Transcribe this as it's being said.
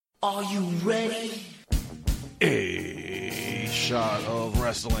Are you ready? A Shot of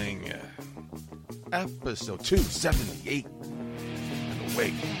Wrestling, episode 278. And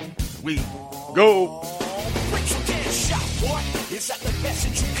away we go. What you get a shot, boy? Is that the best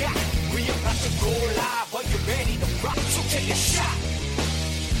that you got? We about to go live. Are you ready to rock? So take a shot.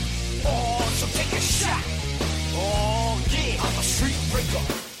 Oh, so take a shot. Oh, yeah. I'm a street breaker.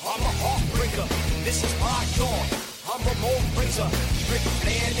 I'm a heartbreaker. This is my dawn. I'm Ramon Razor. Rick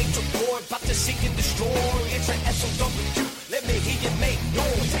Flair, Nature Boy, about to seek and destroy. It's an SOW. Let me hear you make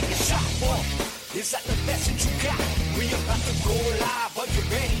noise. Take a shot, boy. Is that the best that you got? We about to go live. Are you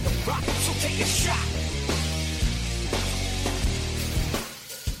ready to rock? So take a shot.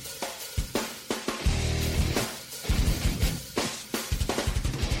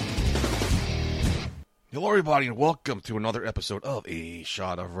 Hello, everybody, and welcome to another episode of A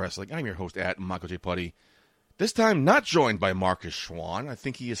Shot of Wrestling. I'm your host, Michael J. Putty. This time, not joined by Marcus Schwann. I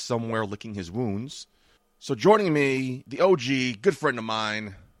think he is somewhere licking his wounds. So joining me, the OG, good friend of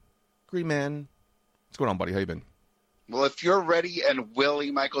mine, Green Man. What's going on, buddy? How you been? Well, if you're ready and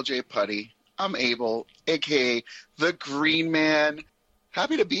willing, Michael J. Putty, I'm Abel, a.k.a. the Green Man.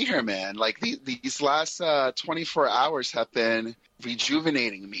 Happy to be here, man. Like, these last 24 hours have been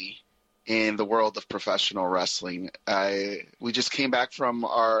rejuvenating me in the world of professional wrestling. We just came back from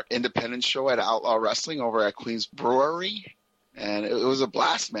our independent show at Outlaw Wrestling over at Queens Brewery, and it was a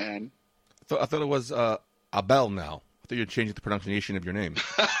blast, man. I thought it was Abel now. I thought you were changing the pronunciation of your name.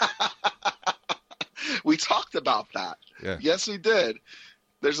 We talked about that. Yeah. Yes, we did.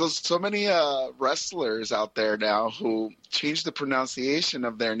 There's so many wrestlers out there now who change the pronunciation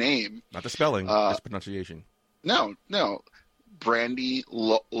of their name. Not the spelling, just pronunciation. No. Brandy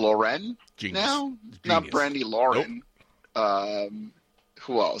Lauren now? Genius. Not Brandy Lauren. Nope.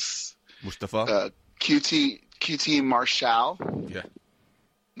 Who else? Mustafa? QT Marshall. Yeah.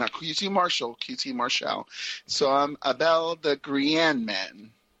 Not QT Marshall, QT Marshall. So I'm Abel the Green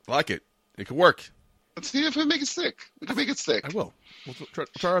Man. I like it. It could work. Let's see if we make it stick. We can make it stick. I will. We'll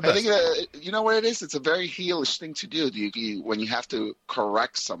try our best. I think, you know what it is? It's a very heelish thing to do when you have to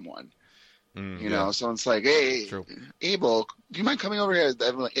correct someone. You know, someone's like, hey, True. Abel, do you mind coming over here?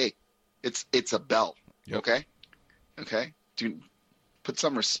 I'm like, hey, it's a bell, Yep. Okay? Put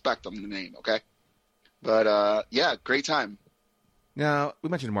some respect on the name, okay? But, yeah, great time. Now, we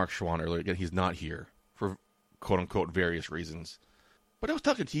mentioned Mark Schwann earlier. Again, he's not here for quote-unquote various reasons. But I was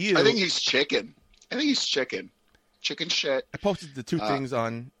talking to you. I think he's chicken. Chicken shit. I posted the two things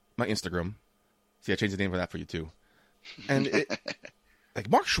on my Instagram. See, I changed the name for that for you, too. And like,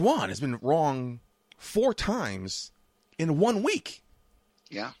 Mark Schwann has been wrong 4 times in 1 week.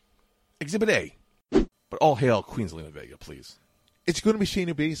 Yeah. Exhibit A. But all hail Queen Zelina Vega, please. It's going to be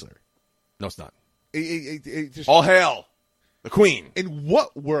Shayna Baszler. No, it's not. It just, All hail the Queen. in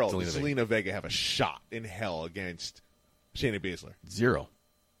what world Zelina does Vega. Zelina Vega have a shot in hell against Shayna Baszler? 0.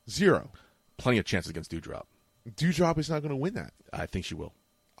 0. Plenty of chances against Doudrop. Doudrop is not going to win that. I think she will.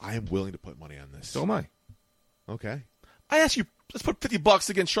 I am willing to put money on this. So am I. Okay. I asked you, let's put $50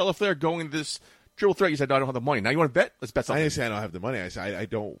 against Charlotte Flair going into this triple threat. You said, no, I don't have the money. Now you want to bet? Let's bet I something. didn't say I don't have the money. I said I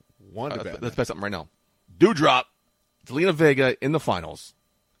don't want to bet. Let's bet something right now. Doudrop, Zelina Vega in the finals.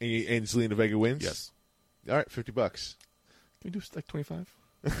 And Zelina Vega wins? Yes. All right, $50. Can we do like 25?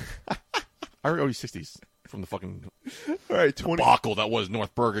 I already owe you 60s from the fucking All right, debacle that was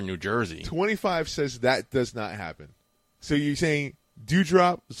North Bergen, New Jersey. 25 says that does not happen. So you're saying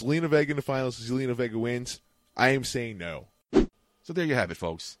Doudrop, Zelina Vega in the finals, Zelina Vega wins. I am saying no. So there you have it,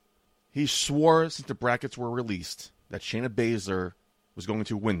 folks. He swore since the brackets were released that Shayna Baszler was going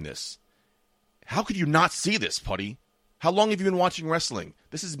to win this. How could you not see this, Putty? How long have you been watching wrestling?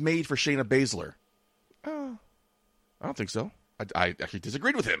 This is made for Shayna Baszler. I don't think so. I actually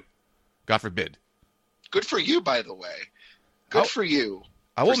disagreed with him. God forbid. Good for you, by the way. Good for you.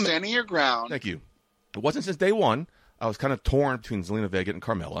 I For will standing your ground. Thank you. It wasn't since day one. I was kind of torn between Zelina Vega and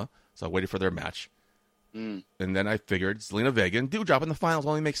Carmella, so I waited for their match. And then I figured Zelina Vega and Doudrop in the finals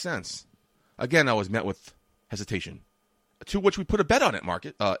only makes sense. Again, I was met with hesitation, to which we put a bet on it,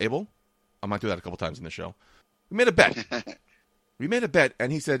 Abel. I might do that a couple times in the show. We made a bet.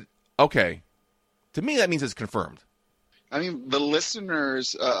 And he said, okay. To me, that means it's confirmed. I mean, the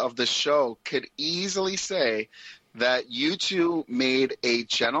listeners of the show could easily say that you two made a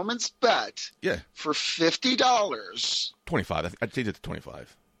gentleman's bet Yeah. for $50. 25. I'd change it to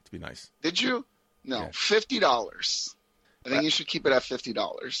 25 to be nice. Did you? No, Yeah. $50. I think you should keep it at $50.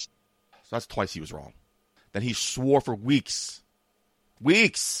 So that's twice he was wrong. Then he swore for weeks.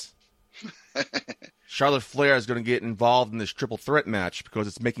 Charlotte Flair is going to get involved in this triple threat match because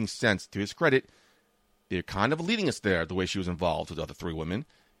it's making sense. To his credit, they're kind of leading us there the way she was involved with the other 3 women.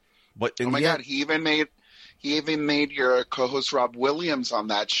 But in Oh my the God, end, he even made your co-host Rob Williams on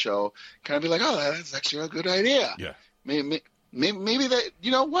that show kind of be like, oh, that's actually a good idea. yeah. Maybe that,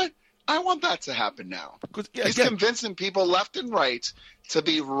 you know what? I want that to happen now. 'Cause, yeah, He's again, convincing people left and right to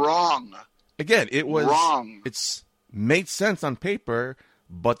be wrong. again, it was Wrong. It's made sense on paper,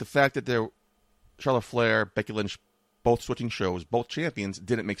 but the fact that Charlotte Flair, Becky Lynch, both switching shows, both champions,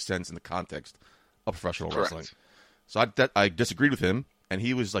 didn't make sense in the context of professional Correct. wrestling. So I disagreed with him, and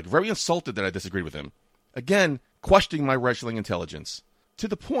he was like very insulted that I disagreed with him. Again, questioning my wrestling intelligence to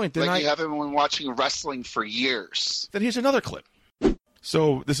the point that Like you haven't been watching wrestling for years. Then here's another clip.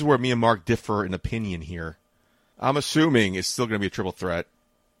 So this is where me and Mark differ in opinion here. I'm assuming it's still going to be a triple threat.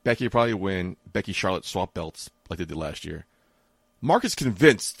 Becky will probably win. Becky, Charlotte swap belts like they did last year. Mark is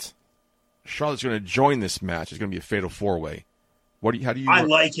convinced Charlotte's going to join this match. It's going to be a fatal four-way. How do you? I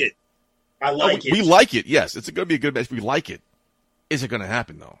like it. We like it. Yes, it's going to be a good match. We like it. Is it going to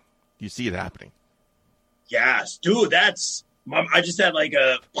happen though? Do you see it happening? Yes, dude. I just had like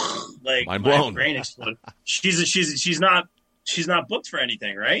mind blown. My brain exploded. She's not booked for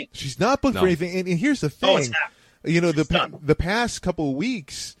anything, right? She's not booked No. for anything. And here's the Oh, thing. it's happening. The past couple of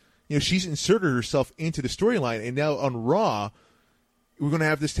weeks, she's inserted herself into the storyline, and now on Raw, we're going to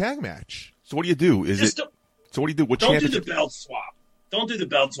have this tag match. So what do you do? So what do you do? What Don't do championship? the belt swap. Don't do the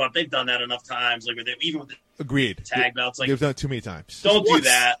belt swap. They've done that enough times. Like even with the Agreed. tag belts, like They've done it too many times. don't do once.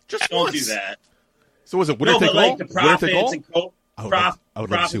 that. Just Don't once. do that. So was it winner No, take but like all? the Winner take all? Profits and I would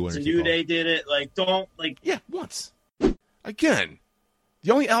love to see winner and take New all. Day did it. Like don't like. Yeah, once. Again,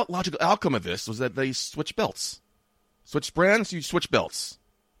 the only logical outcome of this was that they switch belts. Switch brands, you switch belts.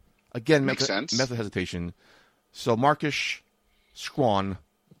 Again, Makes sense. method hesitation. So Marcus Scrawn,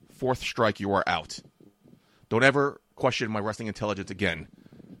 fourth strike, you are out. Don't ever question my wrestling intelligence again.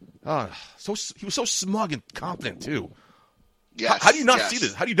 He was so smug and confident, too. Yes. How do you not yes. see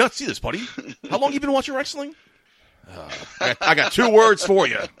this? How do you not see this, buddy? How long have you been watching wrestling? I got two words for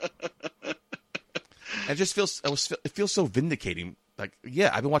you. It just feels so vindicating. Like,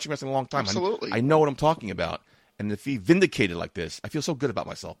 yeah, I've been watching wrestling a long time. Absolutely. I know what I'm talking about. And if he vindicated like this, I feel so good about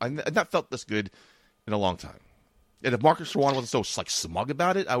myself. I've not felt this good in a long time. And if Marcus Swan wasn't so like smug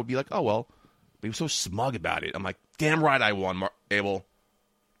about it, I would be like, oh well. But he was so smug about it. I'm like, damn right I won, Abel.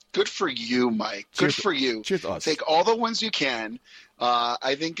 Good for you, Mike. Good for you. Cheers to us. Take all the wins you can.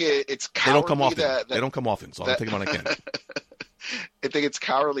 I think it's They cowardly don't come often. that They don't come often, so I'm taking them when I can. I think it's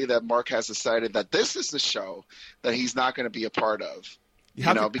cowardly that Mark has decided that this is the show that he's not going to be a part of.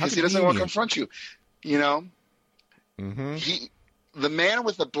 Because he doesn't want to confront you. Mm-hmm. The man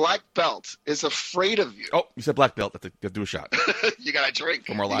with the black belt is afraid of you. Oh, you said black belt. Let's do a shot You got to drink.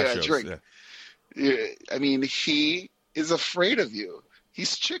 from our You live gotta shows. drink. Yeah. I mean, he is afraid of you.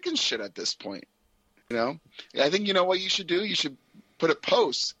 He's chicken shit at this point. I think you know what you should do? You should put a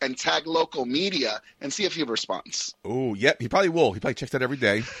post and tag local media and see if he responds. Oh, yep. He probably will. He probably checks that every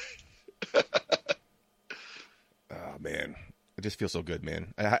day. Oh, man. I just feel so good,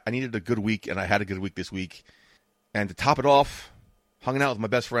 man. I needed a good week, and I had a good week this week. And to top it off, hanging out with my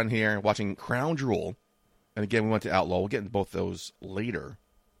best friend here, watching Crown Jewel. And again, we went to Outlaw. We'll get into both those later.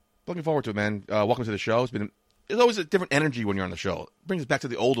 Looking forward to it, man. Welcome to the show. There's always a different energy when you're on the show. It brings us back to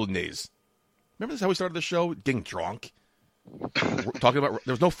the olden days. Remember this how we started the show? Getting drunk. We're talking about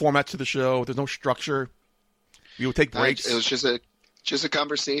there was no format to the show. There's no structure. We would take breaks. It was just a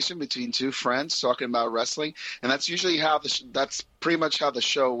conversation between two friends talking about wrestling, and that's usually that's pretty much how the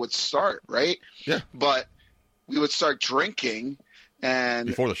show would start, right? Yeah. But we would start drinking, and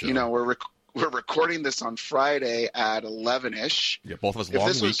Before the show. We're recording this on Friday at 11ish. Yeah, both of us If long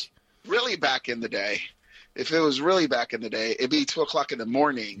this week. was really back in the day, it'd be 2:00 in the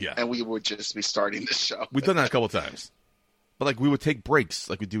morning, Yeah. and we would just be starting the show. We've done that a couple of times. But we would take breaks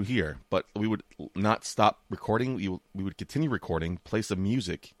like we do here, but we would not stop recording. We would continue recording, play some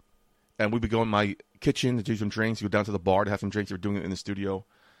music, and we would go in my kitchen to do some drinks, go down to the bar to have some drinks. We were doing it in the studio.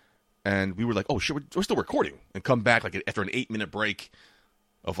 And we were like, oh, shit, we're still recording. And come back like after an 8-minute break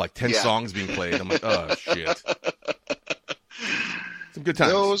of like 10 songs being played. I'm like, oh, shit. Some good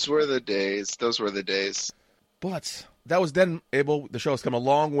times. Those were the days. But that was then, Abel. The show has come a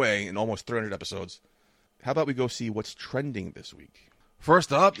long way in almost 300 episodes. How about we go see what's trending this week?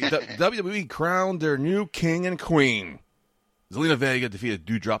 First up, WWE crowned their new king and queen. Zelina Vega defeated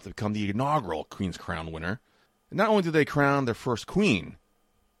Doudrop to become the inaugural Queen's Crown winner. And not only did they crown their first queen,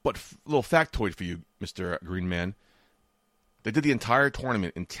 but a little factoid for you, Mr. Green Man, they did the entire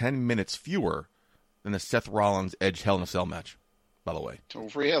tournament in 10 minutes fewer than the Seth Rollins Edge Hell in a Cell match, by the way. Oh,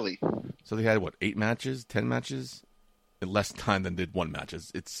 really? So they had, 8 matches, 10 matches? In less time than did one match.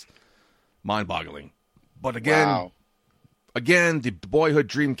 It's mind-boggling. But again, Wow. Again, the boyhood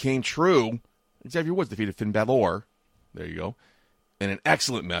dream came true. Xavier Woods defeated Finn Balor. There you go. In an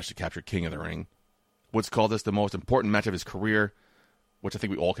excellent match to capture King of the Ring. Woods called this the most important match of his career, which I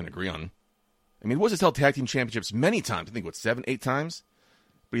think we all can agree on. I mean, Woods has held tag team championships many times. I think, 7, 8 times?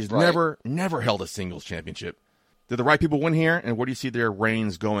 But he's never held a singles championship. Did the right people win here? And where do you see their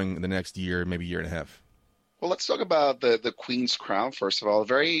reigns going in the next year, maybe year and a half? Well, let's talk about the Queen's Crown, first of all. A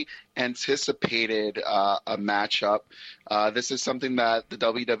very anticipated a matchup. This is something that the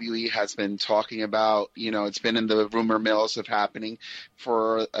WWE has been talking about. You know, it's been in the rumor mills of happening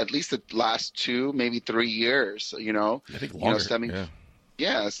for at least the last 2, maybe 3 years, you know. I think longer,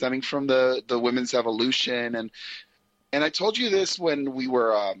 stemming from the women's evolution. And I told you this when we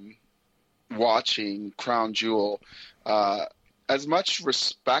were watching Crown Jewel. As much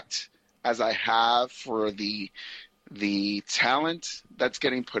respect as I have for the talent that's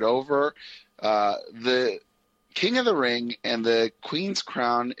getting put over, the King of the Ring and the Queen's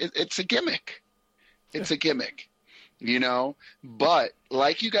Crown, it's a gimmick. It's a gimmick, you know. But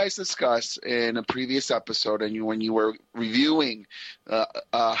like you guys discussed in a previous episode, and when you were reviewing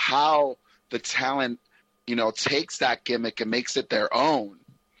how the talent, you know, takes that gimmick and makes it their own,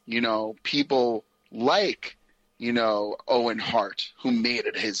 you know, people like, you know, Owen Hart, who made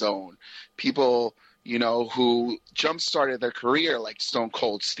it his own. People, you know, who jump-started their career like Stone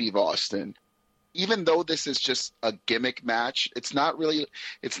Cold Steve Austin. Even though this is just a gimmick match, it's not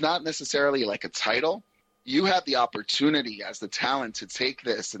necessarily like a title. You have the opportunity as the talent to take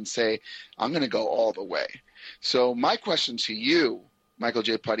this and say, I'm going to go all the way. So my question to you, Michael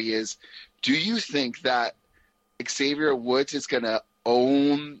J. Putty, is, do you think that Xavier Woods is going to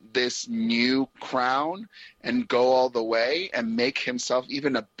own this new crown and go all the way and make himself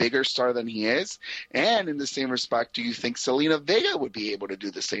even a bigger star than he is? And in the same respect, do you think Zelina Vega would be able to do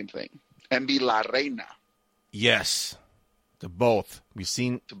the same thing and be La Reina? Yes, to both. We've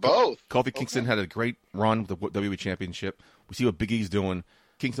seen to both. Kofi Kingston had a great run with the WWE Championship. We see what Big E's doing.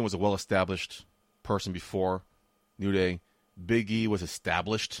 Kingston was a well-established person before New Day. Big E was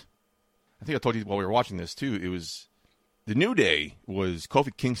established. I think I told you while we were watching this, too. It was the New Day was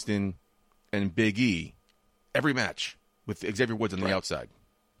Kofi Kingston and Big E every match with Xavier Woods on the outside.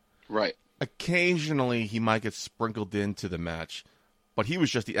 Right. Occasionally, he might get sprinkled into the match, but he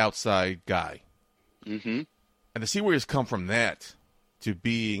was just the outside guy. Mm-hmm. And to see where he's come from that to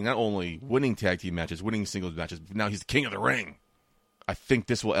being not only winning tag team matches, winning singles matches, but now he's the king of the ring. I think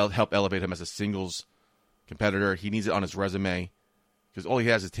this will help elevate him as a singles competitor. He needs it on his resume because all he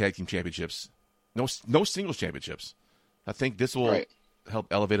has is tag team championships. No singles championships. I think this will help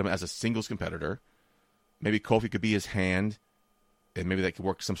elevate him as a singles competitor. Maybe Kofi could be his hand, and maybe they could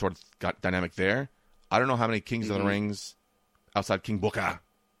work some sort of dynamic there. I don't know how many Kings of the Rings outside King Booker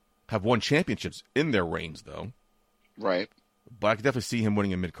have won championships in their reigns, though. Right. But I could definitely see him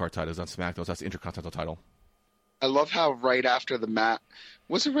winning a mid-card title on SmackDown. That's the Intercontinental title. I love how right after the match,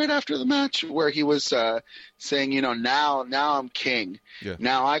 was it right after the match where he was saying, you know, now I'm king. Yeah.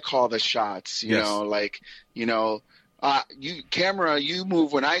 Now I call the shots. You know, like, you know, you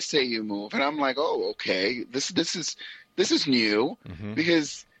move when I say you move, and I'm like, oh, okay, this is new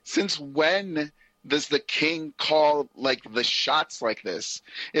because since when does the king call like the shots like this?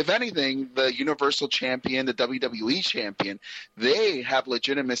 If anything, the Universal Champion, the WWE Champion, they have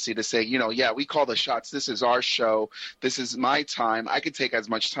legitimacy to say, you know, yeah, we call the shots. This is our show. This is my time. I can take as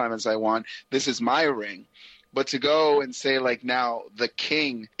much time as I want. This is my ring. But to go and say like now the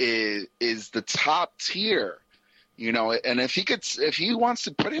king is the top tier. You know, and if he wants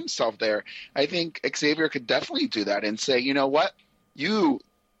to put himself there, I think Xavier could definitely do that and say, you know what, you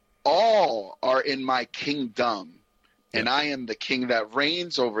all are in my kingdom, and I am the king that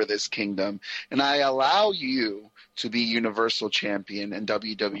reigns over this kingdom, and I allow you to be Universal Champion and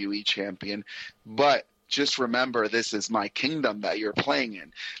WWE Champion, but just remember this is my kingdom that you're playing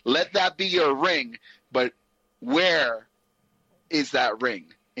in. Let that be your ring, but where is that ring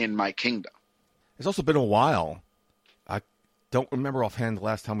in my kingdom? It's also been a while. I don't remember offhand the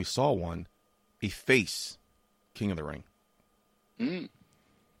last time we saw one. A face King of the Ring.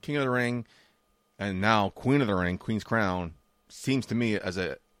 King of the Ring, and now Queen of the Ring, Queen's Crown, seems to me as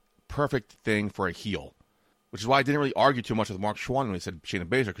a perfect thing for a heel. Which is why I didn't really argue too much with Mark Schwann when he said Shayna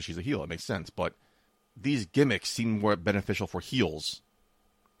Baszler, because she's a heel. It makes sense. But these gimmicks seem more beneficial for heels.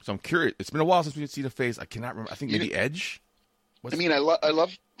 So I'm curious. It's been a while since we've seen a face. I cannot remember. I think maybe Edge? I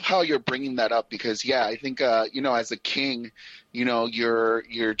love how you're bringing that up because, yeah, I think, you know, as a king, you know,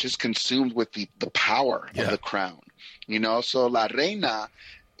 you're just consumed with the power of the crown. You know, so La Reina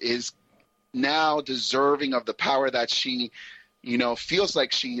is now deserving of the power that she feels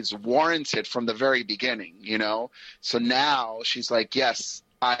like she's warranted from the very beginning, So now she's like, yes,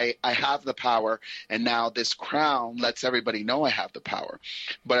 I have the power, and now this crown lets everybody know I have the power.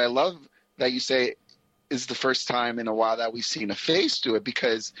 But I love that you say is the first time in a while that we've seen a face do it,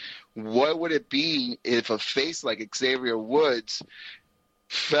 because what would it be if a face like Xavier Woods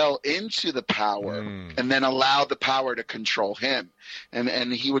fell into the power and then allowed the power to control him,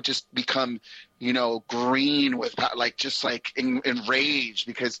 and he would just become green with enraged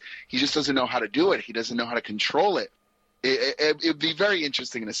because he just doesn't know how to do it. He doesn't know how to control it. It'd be very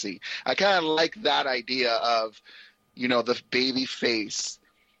interesting to see. I kind of like that idea of the baby face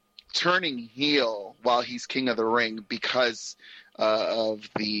turning heel while he's King of the Ring because of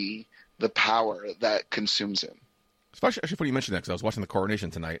the power that consumes him. It's actually funny you mentioned that, because I was watching the Coronation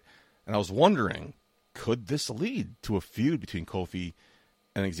tonight, and I was wondering, could this lead to a feud between Kofi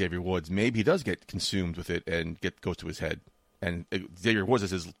and Xavier Woods? Maybe he does get consumed with it and goes to his head. And Xavier Woods,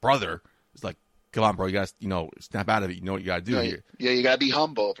 as his brother, is like, come on, bro, you guys, snap out of it. You know what you got to do here. Yeah, you got to be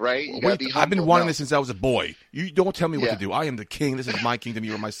humbled, right? You gotta be humbled. I've been wanting this since I was a boy. You don't tell me what to do. I am the king. This is my kingdom.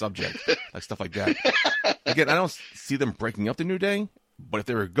 You are my subject. Like stuff like that. Again, I don't see them breaking up the New Day, but if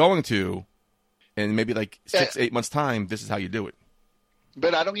they were going to, in maybe like 6-8 months' time, this is how you do it.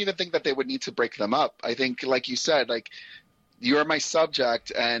 But I don't even think that they would need to break them up. I think, like you said, like, you're my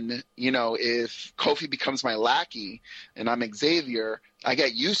subject, and, if Kofi becomes my lackey and I'm Xavier, I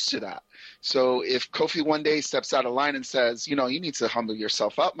get used to that. So if Kofi one day steps out of line and says, you need to humble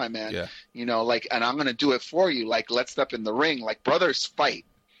yourself up, my man, and I'm going to do it for you, like, let's step in the ring, like, brothers fight.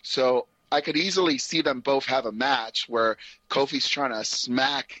 So I could easily see them both have a match where Kofi's trying to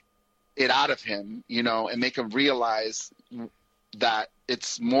smack it out of him, and make him realize that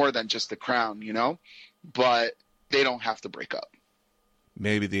it's more than just the crown, but they don't have to break up.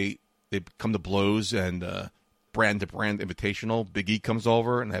 Maybe they come to blows, and brand to brand invitational. Big E comes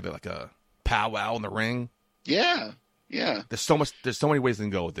over and they have like a powwow in the ring. Yeah. There's so many ways they can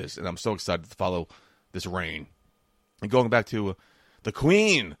go with this, and I'm so excited to follow this reign. And going back to the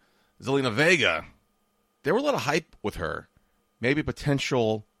Queen, Zelina Vega, there were a lot of hype with her. Maybe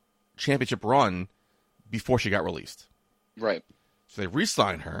potential championship run before she got released. Right. So they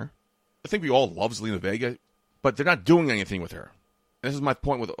re-signed her. I think we all love Zelina Vega, but they're not doing anything with her. This is my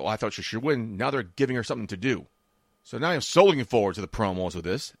point with, I thought she should win. Now they're giving her something to do. So now I'm so looking forward to the promos of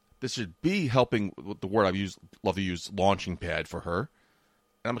this. This should be helping, with the word love to use, launching pad for her.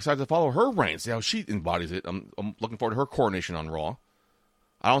 And I'm excited to follow her reign, see how she embodies it. I'm looking forward to her coronation on Raw.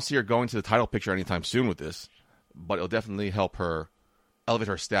 I don't see her going to the title picture anytime soon with this, but it'll definitely help her elevate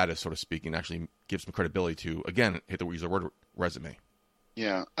her status, so to speak, and actually give some credibility to, again, use the word resume.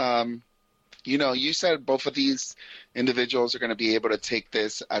 Yeah. You said both of these individuals are going to be able to take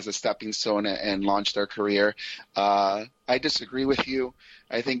this as a stepping stone and launch their career. I disagree with you.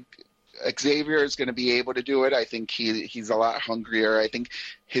 I think Xavier is going to be able to do it. I think he's a lot hungrier. I think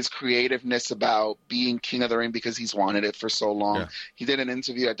his creativeness about being King of the Ring, because he's wanted it for so long. Yeah. He did an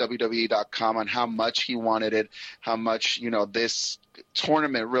interview at WWE.com on how much he wanted it, how much, this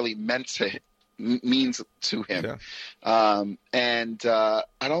tournament really means to him. Yeah. And I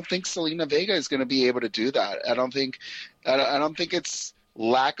don't think Zelina Vega is going to be able to do that. I don't think it's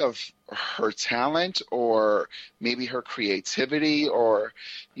lack of her talent or maybe her creativity or,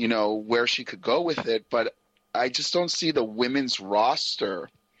 where she could go with it. But I just don't see the women's roster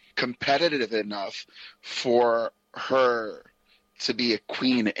competitive enough for her to be a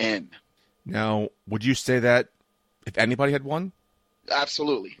queen in. Now, would you say that if anybody had won?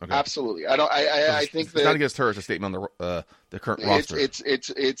 Absolutely, okay. Absolutely. I think it's that not against her as a statement on the current roster.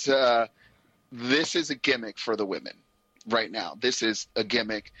 This is a gimmick for the women right now. This is a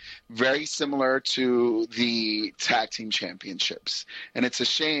gimmick very similar to the tag team championships, and it's a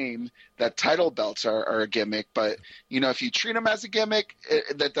shame that title belts are a gimmick. But if you treat them as a gimmick,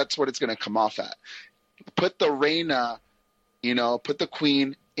 that's what it's going to come off at. Put the Reina, put the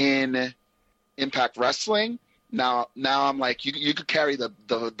Queen in Impact Wrestling. Now I'm like, you could carry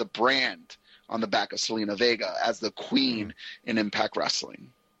the brand on the back of Zelina Vega as the queen in Impact Wrestling.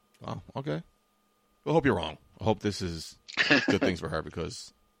 Oh, okay. I hope you're wrong. I hope this is good things for her,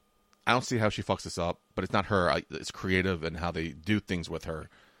 because I don't see how she fucks this up, but it's not her. It's creative and how they do things with her.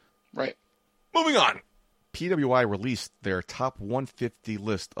 Right. Moving on. PWI released their top 150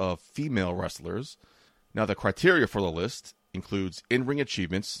 list of female wrestlers. Now, the criteria for the list includes in-ring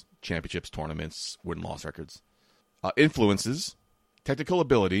achievements, championships, tournaments, win-loss records, influences, technical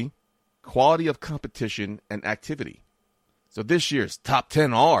ability, quality of competition, and activity. So this year's top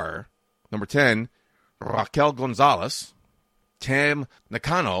 10 are, number 10, Raquel Gonzalez, Tam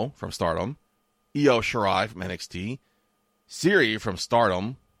Nakano from Stardom, Io Shirai from NXT, Siri from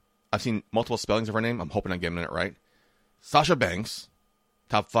Stardom. I've seen multiple spellings of her name. I'm hoping I'm getting it right. Sasha Banks.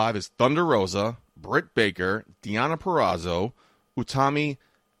 Top 5 is Thunder Rosa, Britt Baker, Deonna Purrazzo, Utami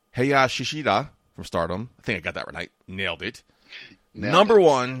Hayashishida from Stardom. I think I got that right. Nailed it. Number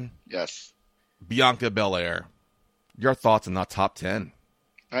 1, Yes. Bianca Belair. Your thoughts on that top 10?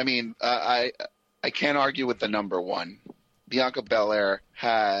 I mean, I can't argue with the number 1. Bianca Belair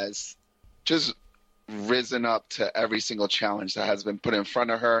has just risen up to every single challenge that has been put in front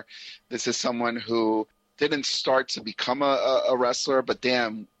of her. This is someone who didn't start to become a wrestler, but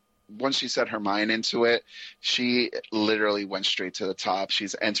damn, once she set her mind into it, she literally went straight to the top.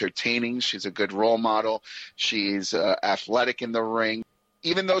 She's entertaining. She's a good role model. She's athletic in the ring.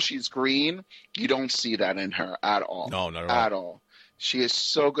 Even though she's green, you don't see that in her at all. No, not at all. She is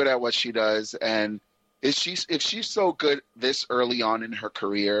so good at what she does, and if she's so good this early on in her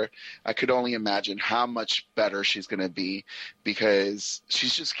career, I could only imagine how much better she's going to be, because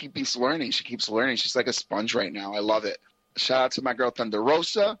she's just keeps learning. She keeps learning. She's like a sponge right now. I love it. Shout out to my girl Thunder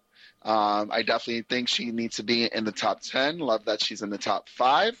Rosa. I definitely think she needs to be in the top 10. Love that she's in the top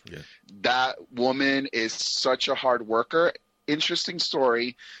 5. Yeah. That woman is such a hard worker. Interesting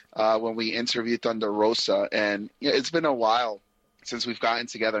story when we interviewed Thunder Rosa, and it's been a while since we've gotten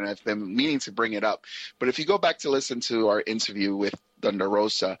together, and I've been meaning to bring it up. But if you go back to listen to our interview with Thunder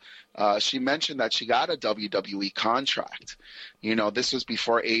Rosa, she mentioned that she got a WWE contract. This was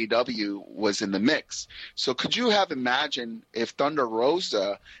before AEW was in the mix. So could you have imagined if Thunder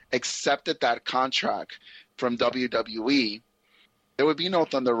Rosa accepted that contract from WWE? There would be no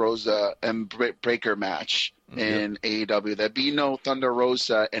Thunder Rosa and Britt Baker match in AEW. There'd be no Thunder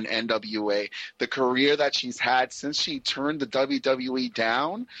Rosa and NWA. The career that she's had since she turned the WWE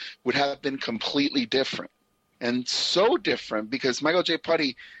down would have been completely different. And so different because Michael J.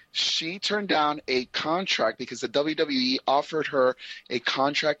 Putty, she turned down a contract because the WWE offered her a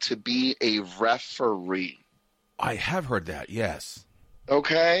contract to be a referee. I have heard that, yes.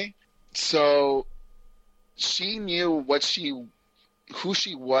 Okay? So she knew who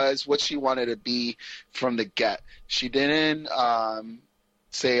she was, what she wanted to be from the get. She didn't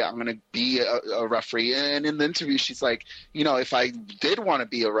say, I'm going to be a referee. And in the interview, she's like, if I did want to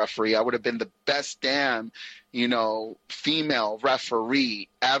be a referee, I would have been the best damn, female referee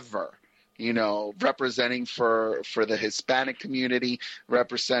ever. Representing for the Hispanic community,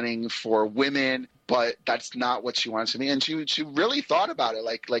 representing for women, but that's not what she wants to be. And she really thought about it,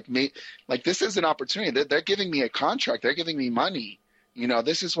 like this is an opportunity. They're giving me a contract. They're giving me money.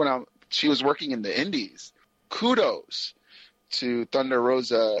 This is when she was working in the Indies. Kudos to Thunder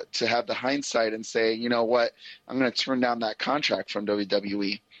Rosa to have the hindsight and say, you know what, I'm going to turn down that contract from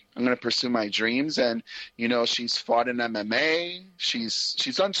WWE. I'm going to pursue my dreams. And, she's fought in MMA. She's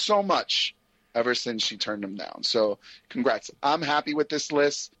done so much ever since she turned them down. So congrats. I'm happy with this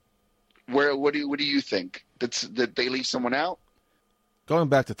list. What do you think? Did they leave someone out? Going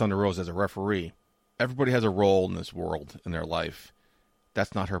back to Thunder Rosa as a referee, everybody has a role in this world in their life.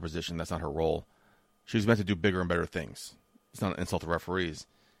 That's not her position. That's not her role. She was meant to do bigger and better things. It's not an insult to referees.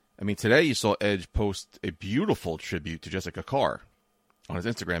 I mean, today you saw Edge post a beautiful tribute to Jessica Carr on his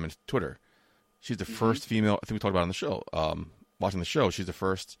Instagram and Twitter. She's the first female, I think we talked about it on the show, watching the show, she's the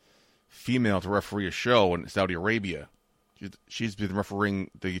first female to referee a show in Saudi Arabia. She's been refereeing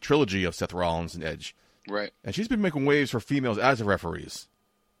the trilogy of Seth Rollins and Edge. Right. And she's been making waves for females as the referees.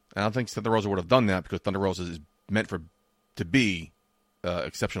 And I don't think Thunder Rosa would have done that because Thunder Rosa is meant to be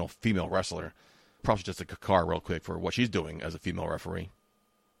exceptional female wrestler. Probably just a Kakar real quick for what she's doing as a female referee.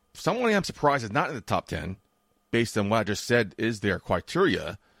 Someone I'm surprised is not in the top 10, based on what I just said is their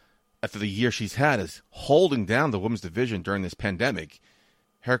criteria, after the year she's had as holding down the women's division during this pandemic.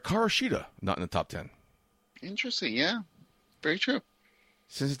 Hikaru Shida, not in the top 10. Interesting, yeah. Very true.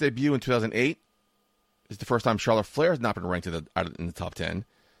 Since its debut in 2008, it's the first time Charlotte Flair has not been ranked in the top 10,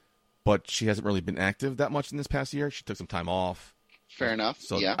 but she hasn't really been active that much in this past year. She took some time off. Fair enough.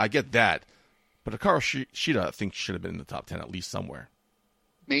 So yeah. I get that. But Hikaru Shida, I think, should have been in the top 10 at least somewhere.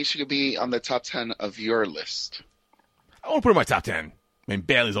 Maybe she could be on the top 10 of your list. I want to put her in my top 10. I mean,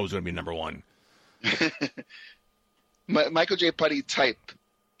 Bayley's always going to be number 1. Michael J. Putty type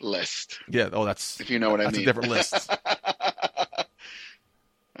list. Yeah, that's... If you know what I mean. That's a different list.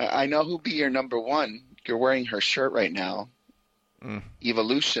 I know who'll be your number 1. You're wearing her shirt right now.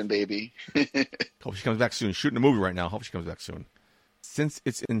 Evolution, baby. Hope she comes back soon. Shooting a movie right now. Hope she comes back soon. Since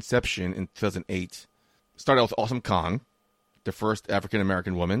its inception in 2008, started out with Awesome Kong, the first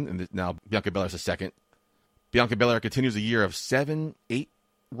African-American woman, and now Bianca Belair is the second. Bianca Belair continues a year of 7-8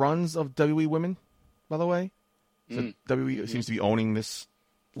 runs of WWE women, by the way. So WWE seems to be owning this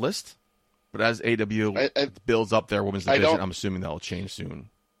list. But as AEW builds up their women's division, I'm assuming that'll change soon.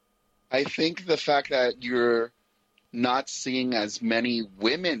 I think the fact that you're not seeing as many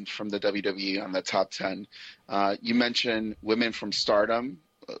women from the WWE on the top 10. You mentioned women from Stardom,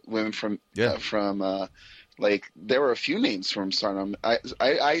 women from like there were a few names from Stardom.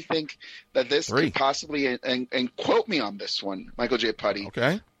 I think that this could possibly, and quote me on this one, Michael J. Putty.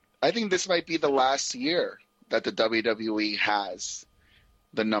 Okay. I think this might be the last year that the WWE has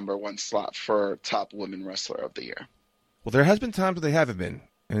the number one slot for top women wrestler of the year. Well, there has been times where they haven't been.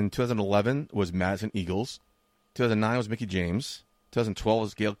 In 2011 was Madison Eagles. 2009 was Mickie James. 2012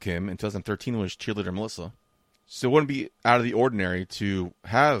 was Gail Kim. And 2013 was Cheerleader Melissa. So it wouldn't be out of the ordinary to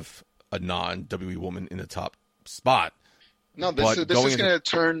have a non-WWE woman in the top spot. No, this is going to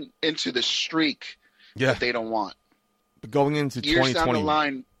turn into the streak that they don't want. But going into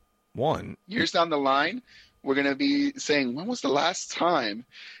 2021, years down the line, we're going to be saying, when was the last time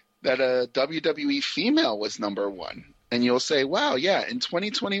that a WWE female was number one? And you'll say, wow, yeah, in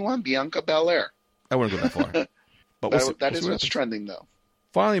 2021, Bianca Belair. I wouldn't go that far. But that is what's trending, though.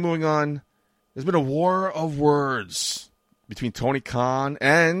 Finally, moving on, there's been a war of words between Tony Khan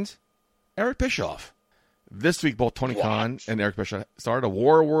and Eric Bischoff. This week, both Tony Khan and Eric Bischoff started a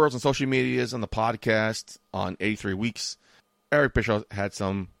war of words on social medias, on the podcast, on 83 Weeks. Eric Bischoff had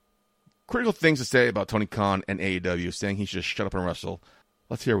some critical things to say about Tony Khan and AEW, saying he should just shut up and wrestle.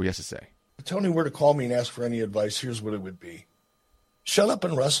 Let's hear what he has to say. If Tony were to call me and ask for any advice, here's what it would be. Shut up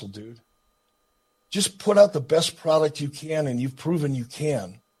and wrestle, dude. Just put out the best product you can, and you've proven you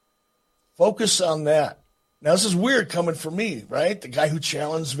can. Focus on that. Now, this is weird coming from me, right? The guy who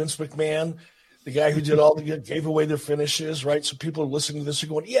challenged Vince McMahon, the guy who did gave away their finishes, right? So people are listening to this and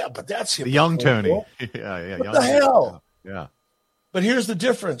going, yeah, but that's him. The young Tony. Yeah. What the hell? Yeah. But here's the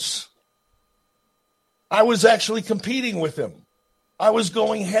difference. I was actually competing with him. I was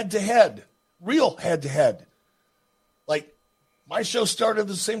going head-to-head, real head-to-head. Like, my show started at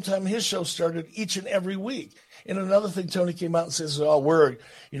the same time his show started each and every week. And another thing, Tony came out and says, oh, we're at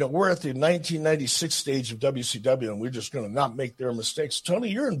the 1996 stage of WCW, and we're just going to not make their mistakes. Tony,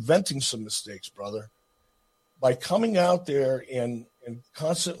 you're inventing some mistakes, brother. By coming out there and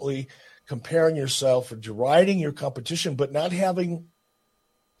constantly comparing yourself or deriding your competition, but not having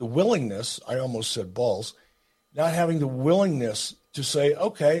the willingness, I almost said balls, not having the willingness to say,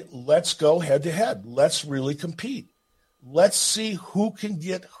 okay, let's go head-to-head. Let's really compete. Let's see who can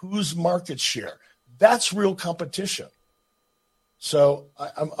get whose market share. That's real competition. So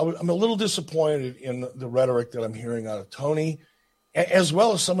I'm a little disappointed in the rhetoric that I'm hearing out of Tony, as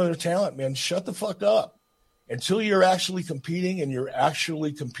well as some of their talent, man. Shut the fuck up. Until you're actually competing and you're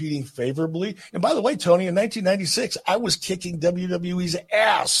actually competing favorably. And by the way, Tony, in 1996, I was kicking WWE's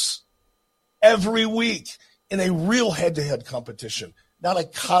ass every week in a real head-to-head competition, not a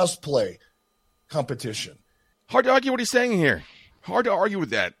cosplay competition. Hard to argue what he's saying here. Hard to argue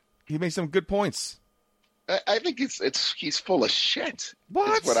with that. He makes some good points. I think he's full of shit. What?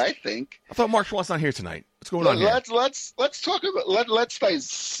 That's what I think. I thought Mark Schwartz not here tonight. What's going on here? Let's talk about let's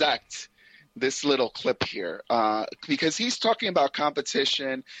dissect this little clip here because he's talking about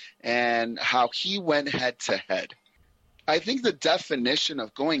competition and how he went head to head. I think the definition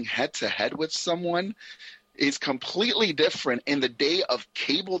of going head to head with someone is completely different in the day of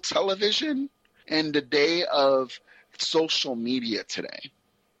cable television and the day of social media today.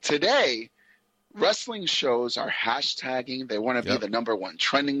 Today, wrestling shows are hashtagging. They want to be the number one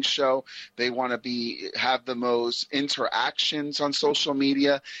trending show. They want to have the most interactions on social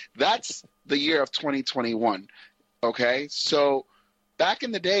media. That's the year of 2021. Okay? So back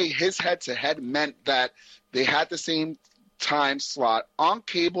in the day, his head-to-head meant that they had the same time slot on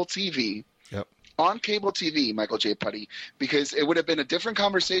cable TV. On cable TV, Michael J. Putty, because it would have been a different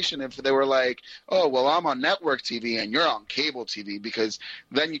conversation if they were like, oh, well, I'm on network TV and you're on cable TV, because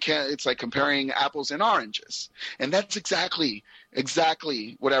then you can't, it's like comparing apples and oranges. And that's exactly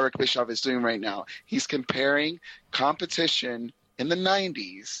what Eric Bischoff is doing right now. He's comparing competition in the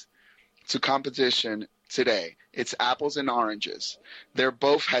 90s to competition today. It's apples and oranges. They're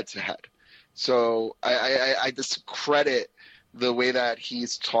both head to head. So I discredit the way that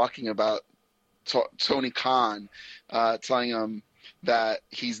he's talking about Tony Khan, telling him that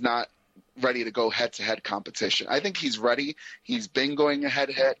he's not ready to go head-to-head competition. I think he's ready. He's been going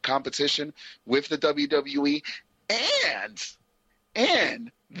head-to-head competition with the WWE.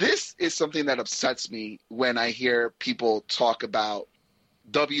 And this is something that upsets me when I hear people talk about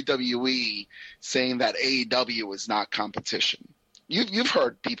WWE saying that AEW is not competition. You've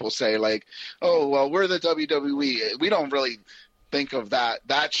heard people say like, oh, well, we're the WWE. We don't really think of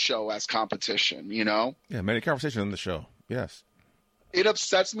that show as competition, you know? Yeah, many conversations on the show. Yes. It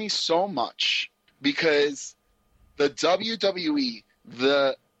upsets me so much because the WWE,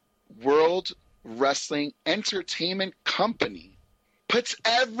 the World Wrestling Entertainment Company, puts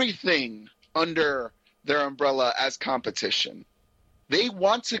everything under their umbrella as competition. They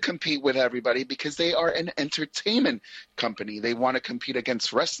want to compete with everybody because they are an entertainment company. They want to compete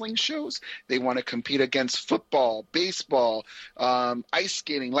against wrestling shows. They want to compete against football, baseball, ice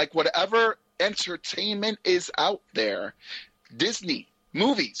skating, like whatever entertainment is out there, Disney,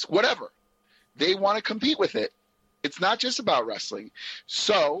 movies, whatever. They want to compete with it. It's not just about wrestling.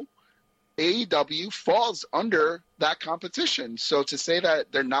 So AEW falls under that competition. So to say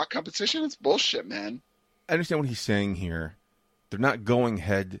that they're not competition, it's bullshit, man. I understand what he's saying here. They're not going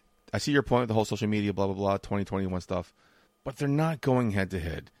head. I see your point with the whole social media, blah, blah, blah, 2021 stuff. But they're not going head to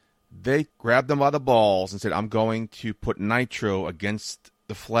head. They grabbed them by the balls and said, I'm going to put Nitro against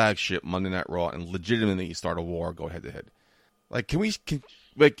the flagship Monday Night Raw and legitimately start a war, go head to head. Like,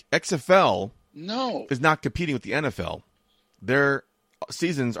 like XFL is not competing with the NFL. Their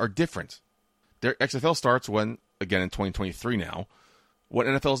seasons are different. Their XFL starts when, again, in 2023 now, when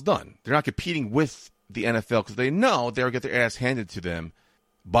NFL's done. They're not competing with the NFL because they know they'll get their ass handed to them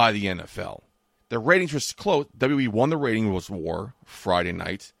by the NFL. Their ratings were close. WWE won the rating war Friday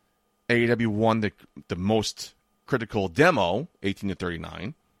night. AEW won the most critical demo,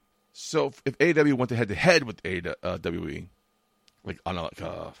 18-39. So if AEW went head to head with WWE, like on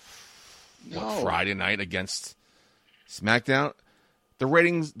Friday night against SmackDown, the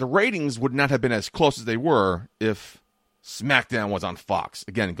ratings would not have been as close as they were if SmackDown was on Fox.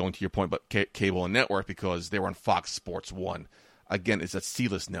 Again, going to your point about cable and network, because they were on Fox Sports 1. Again, it's a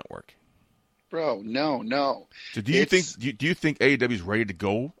C-list network. Bro, no. So do you think AEW is ready to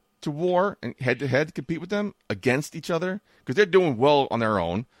go to war and head-to-head compete with them against each other? Because they're doing well on their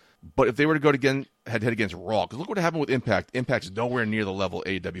own. But if they were to go head-to-head against Raw, because look what happened with Impact. Impact's nowhere near the level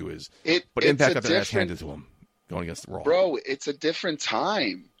AEW is. But Impact got their ass handed to them going against Raw. Bro, it's a different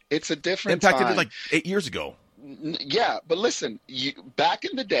time. Impact did it like 8 years ago. Yeah, but listen, back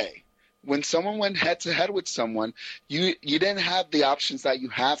in the day, when someone went head-to-head with someone, you didn't have the options that you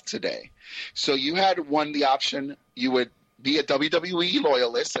have today. So you had the option, you would be a WWE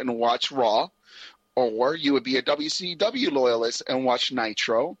loyalist and watch Raw, or you would be a WCW loyalist and watch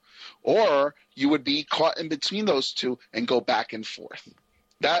Nitro, or you would be caught in between those two and go back and forth.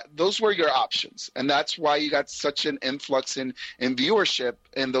 Those were your options, and that's why you got such an influx in viewership,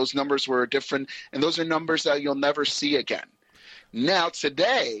 and those numbers were different, and those are numbers that you'll never see again. Now,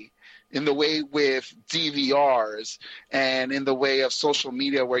 today, in the way with DVRs and in the way of social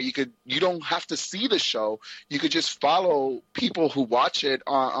media where you don't have to see the show, you could just follow people who watch it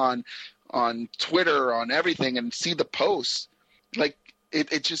on Twitter, on everything, and see the posts. Like,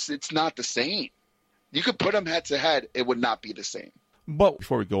 it's not the same. You could put them head to head, it would not be the same. But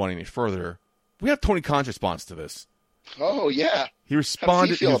before we go on any further, we have Tony Khan's response to this. Oh, yeah. He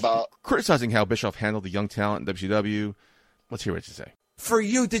responded criticizing how Bischoff handled the young talent in WCW. Let's hear what he say. For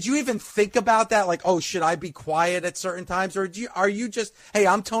you, did you even think about that? Like, oh, should I be quiet at certain times? Or are you just, hey,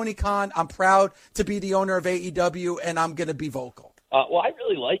 I'm Tony Khan, I'm proud to be the owner of AEW, and I'm going to be vocal? Well, I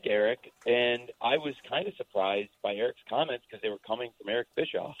really like Eric, and I was kind of surprised by Eric's comments because they were coming from Eric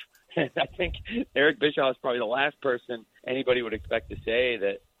Bischoff. And I think Eric Bischoff is probably the last person anybody would expect to say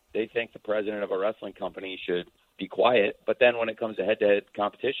that they think the president of a wrestling company should be quiet. But then when it comes to head-to-head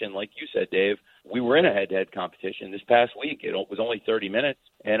competition, like you said, Dave, we were in a head-to-head competition this past week. It was only 30 minutes,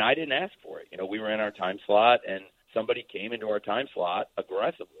 and I didn't ask for it. You know, we were in our time slot, and somebody came into our time slot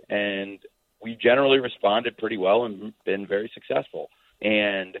aggressively. And we generally responded pretty well and been very successful.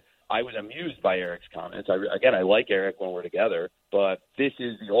 And I was amused by Eric's comments. I like Eric when we're together, but this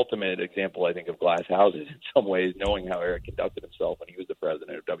is the ultimate example, I think, of glass houses in some ways, knowing how Eric conducted himself when he was the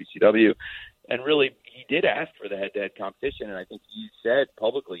president of WCW. And really, he did ask for the head-to-head competition, and I think he said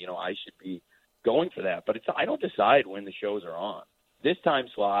publicly, I should be going for that. But I don't decide when the shows are on. This time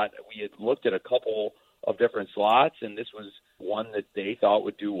slot, we had looked at a couple of different slots, and this was one that they thought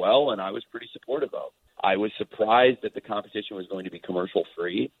would do well, and I was pretty supportive of. I was surprised that the competition was going to be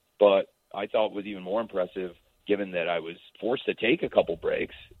commercial-free, but I thought it was even more impressive given that I was forced to take a couple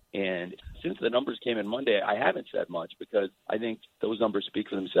breaks. And since the numbers came in Monday, I haven't said much because I think those numbers speak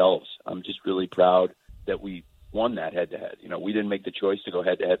for themselves. I'm just really proud that we won that head-to-head. We didn't make the choice to go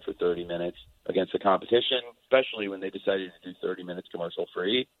head-to-head for 30 minutes against the competition, especially when they decided to do 30 minutes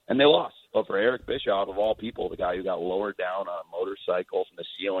commercial-free, and they lost. But for Eric Bischoff, of all people, the guy who got lowered down on a motorcycle from the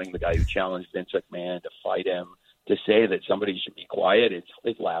ceiling, the guy who challenged Vince McMahon to fight him, to say that somebody should be quiet,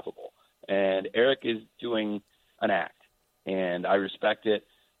 it's laughable. And Eric is doing an act, and I respect it.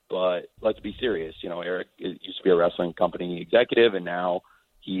 But let's be serious. Eric used to be a wrestling company executive, and now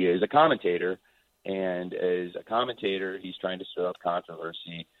he is a commentator. And as a commentator, he's trying to stir up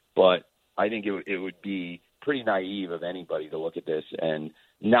controversy. But I think it would be pretty naive of anybody to look at this and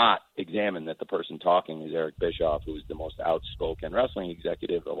not examine that the person talking is Eric Bischoff, who is the most outspoken wrestling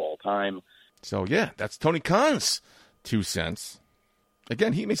executive of all time. So, yeah, that's Tony Khan's 2 cents.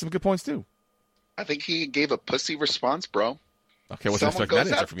 Again, he made some good points, too. I think he gave a pussy response, bro. Okay, what's the that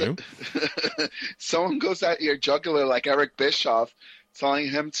answer from you? Someone goes at your jugular like Eric Bischoff, telling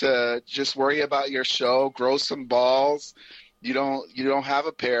him to just worry about your show, grow some balls. You don't have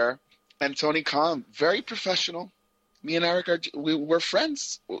a pair. And Tony Khan, very professional. Me and Eric we're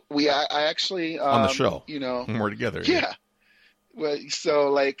friends. I actually on the show. We're together. Yeah. Well,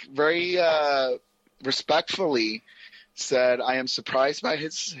 so very respectfully said, I am surprised by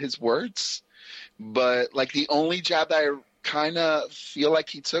his words, but the only jab that I kind of feel like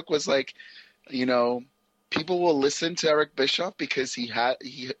he took was people will listen to Eric Bischoff because he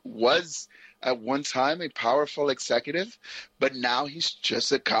was at one time a powerful executive, but now he's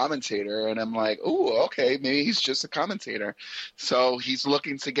just a commentator. And I'm like, oh, okay, maybe he's just a commentator. So he's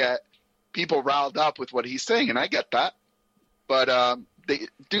looking to get people riled up with what he's saying, and I get that. But they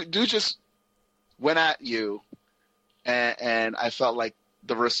do just went at you, and I felt like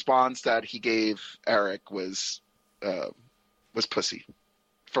the response that he gave Eric was pussy,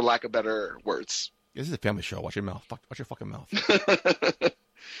 for lack of better words. This is a family show. Watch your mouth. Watch your fucking mouth.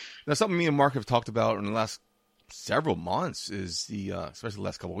 Now, something me and Mark have talked about in the last several months is especially the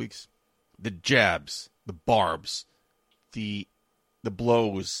last couple of weeks, the jabs, the barbs, the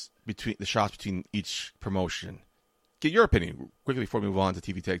blows between the shots between each promotion. Get your opinion quickly before we move on to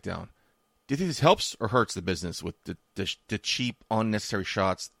TV Takedown. Do you think this helps or hurts the business with the cheap, unnecessary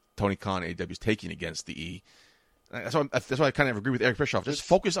shots Tony Khan and AEW is taking against the E? That's why I kind of agree with Eric Bischoff. Just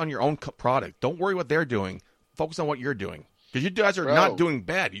focus on your own product. Don't worry what they're doing. Focus on what you're doing. Because you guys are not doing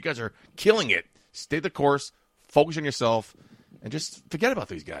bad. You guys are killing it. Stay the course. Focus on yourself. And just forget about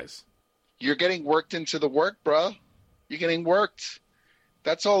these guys. You're getting worked into the work, bro. You're getting worked.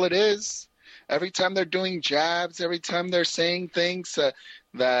 That's all it is. Every time they're doing jabs, every time they're saying things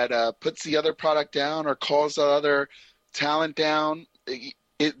that puts the other product down or calls the other talent down,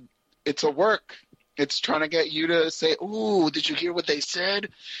 it's a work. It's trying to get you to say, ooh, did you hear what they said?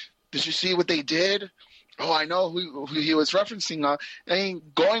 Did you see what they did? Oh, I know who he was referencing.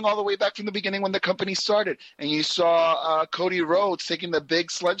 Going all the way back from the beginning when the company started. And you saw Cody Rhodes taking the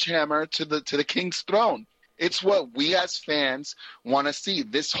big sledgehammer to the king's throne. It's what we as fans want to see.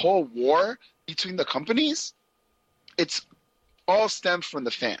 This whole war between the companies, it's all stemmed from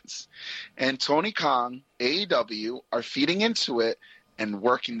the fans. And Tony Khan, AEW, are feeding into it and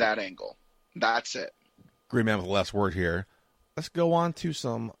working that angle. That's it. Green Man with the last word here. Let's go on to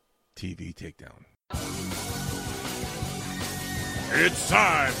some TV Takedown. It's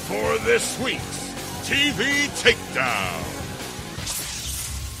time for this week's TV Takedown.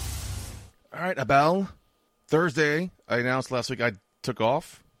 All right, Abel. Thursday, I announced last week I took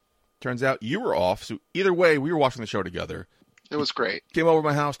off. Turns out you were off. So either way, we were watching the show together. It was great. Came over to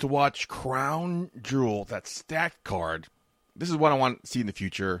my house to watch Crown Jewel, that stacked card. This is what I want to see in the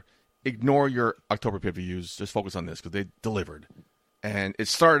future. Ignore your October pay-per-views. Just focus on this because they delivered. And it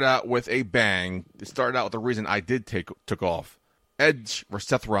started out with a bang. It started out with the reason I did took off. Edge versus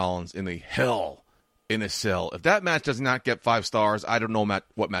Seth Rollins in the Hell in a Cell. If that match does not get 5 stars, I don't know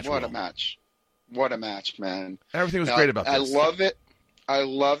what match will. What a match. What a match, man. Everything was great about this. I love it. I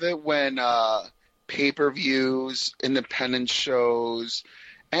love it when pay-per-views, independent shows,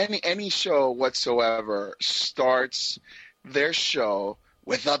 any show whatsoever starts their show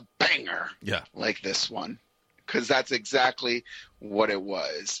with a banger like this one. Because that's exactly what it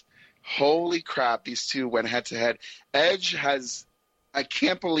was. Holy crap, these two went head-to-head. Edge has... I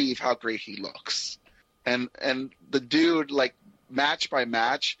can't believe how great he looks. And the dude, like, match by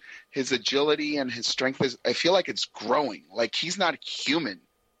match, his agility and his strength is... I feel like it's growing. Like, he's not human.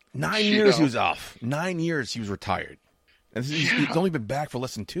 9 years he was off. 9 years he was retired. And he's only been back for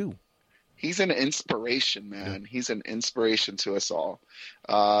less than 2. He's an inspiration, man. He's an inspiration to us all.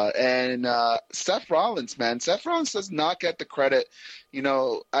 And Seth Rollins, man. Seth Rollins does not get the credit. You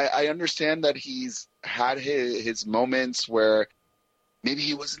know, I understand that he's had his moments where maybe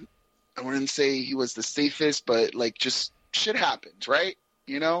he wasn't, I wouldn't say he was the safest, but like just shit happens, right?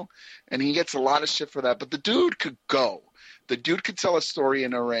 You know? And he gets a lot of shit for that. But the dude could go. The dude could tell a story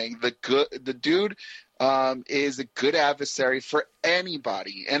in a ring. The dude is a good adversary for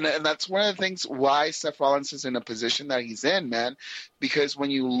anybody. And that's one of the things why Seth Rollins is in a position that he's in, man. Because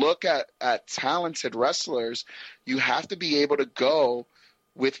when you look at talented wrestlers, you have to be able to go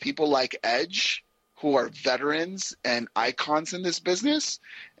with people like Edge, who are veterans and icons in this business,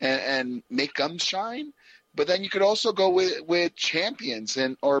 and make them shine. But then you could also go with champions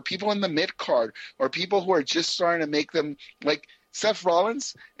or people in the mid card, or people who are just starting to make them, like Seth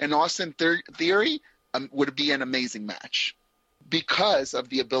Rollins and Austin Theory would be an amazing match because of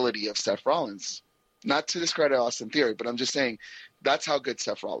the ability of Seth Rollins. Not to discredit Austin Theory, but I'm just saying that's how good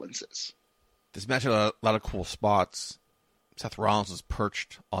Seth Rollins is. This match had a lot of cool spots. Seth Rollins was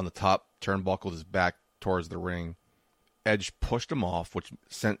perched on the top turnbuckle with his back towards the ring. Edge pushed him off, which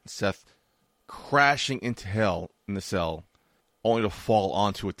sent Seth crashing into hell in the cell, only to fall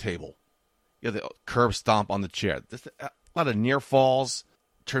onto a table. You had the curb stomp on the chair. There's a lot of near falls,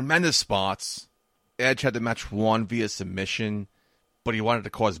 tremendous spots. Edge had the match won via submission, but he wanted to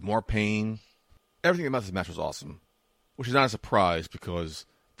cause more pain. Everything about this match was awesome, which is not a surprise because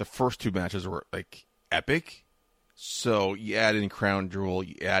the first two matches were like epic. So you add in Crown Jewel,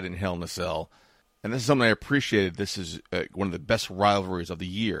 you add in Hell in a Cell, and this is something I appreciated. This is one of the best rivalries of the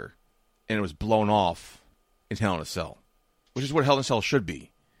year. And it was blown off in Hell in a Cell, which is what Hell in a Cell should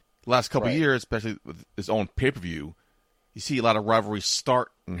be. The last couple of years, especially with its own pay-per-view, you see a lot of rivalries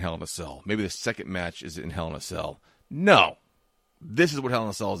start in Hell in a Cell. Maybe the second match is in Hell in a Cell. No. This is what Hell in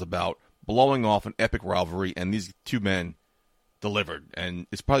a Cell is about, blowing off an epic rivalry, and these two men delivered. And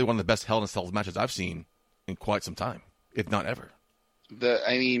it's probably one of the best Hell in a Cell matches I've seen in quite some time, if not ever.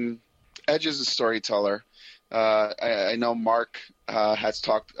 Edge is a storyteller. I know Mark has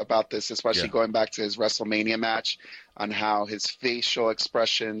talked about this, especially going back to his WrestleMania match, on how his facial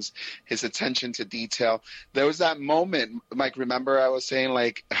expressions, his attention to detail. There was that moment, Mike, remember I was saying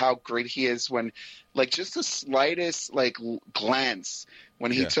like how great he is when like just the slightest like glance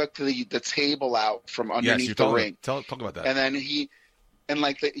when he took the table out from underneath the ring. Talk about that. And then he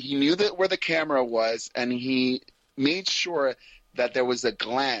knew that where the camera was, and he made sure that there was a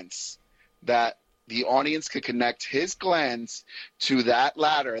glance that the audience could connect his glance to that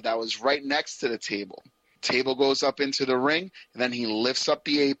ladder that was right next to the table. Table goes up into the ring, and then he lifts up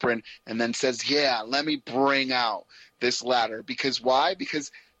the apron and then says, yeah, let me bring out this ladder. Because why?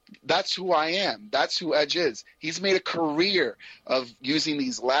 Because that's who I am. That's who Edge is. He's made a career of using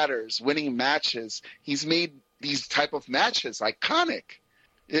these ladders, winning matches. He's made these type of matches iconic.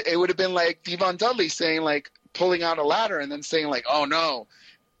 It would have been like Devon Dudley saying, like, pulling out a ladder and then saying, like, oh, no,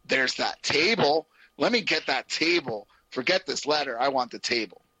 there's that table. Let me get that table. Forget this ladder. I want the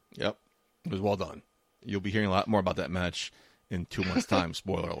table. Yep. It was well done. You'll be hearing a lot more about that match in 2 months' time.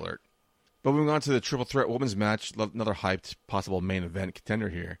 Spoiler alert. But moving on to the Triple Threat Women's match, another hyped possible main event contender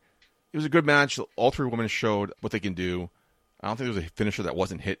here. It was a good match. All three women showed what they can do. I don't think there was a finisher that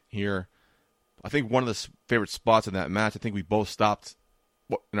wasn't hit here. I think one of the favorite spots in that match, I think we both stopped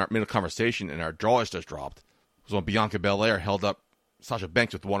in our middle conversation and our jaws just dropped, was when Bianca Belair held up Sasha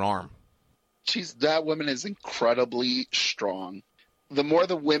Banks with one arm. That woman is incredibly strong. The more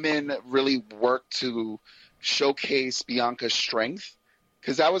the women really work to showcase Bianca's strength,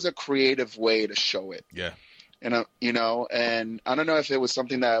 because that was a creative way to show it. Yeah. And and I don't know if it was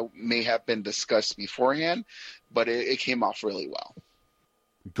something that may have been discussed beforehand, but it came off really well.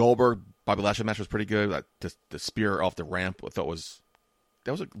 Goldberg, Bobby Lashley match was pretty good. The spear off the ramp, I thought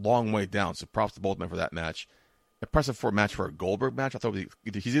that was a long way down. So props to both men for that match. Impressive for a match for a Goldberg match. I thought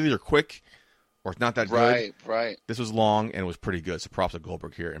he's either quick or it's not that good. Right. This was long and it was pretty good. So props to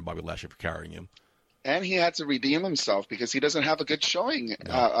Goldberg here and Bobby Lashley for carrying him. And he had to redeem himself because he doesn't have a good showing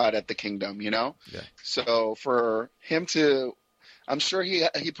out at the Kingdom, Yeah. So for him to, I'm sure he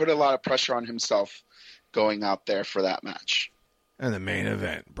put a lot of pressure on himself going out there for that match. And the main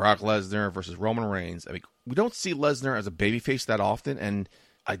event, Brock Lesnar versus Roman Reigns. I mean, we don't see Lesnar as a babyface that often, and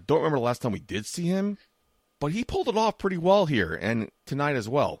I don't remember the last time we did see him, but he pulled it off pretty well here, and tonight as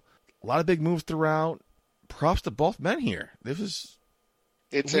well. A lot of big moves throughout. Props to both men here. It's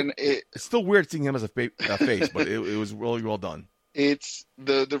still weird seeing him as a face, but it was really well done. It's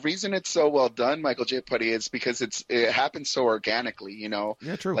the reason it's so well done, Michael J. Putty, is because it happened so organically,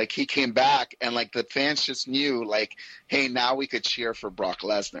 Yeah, true. Like he came back and like the fans just knew, like, hey, now we could cheer for Brock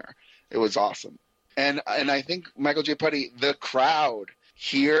Lesnar. It was awesome, and I think Michael J. Putty, the crowd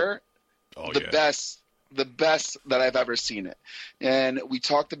here, best that I've ever seen it. And we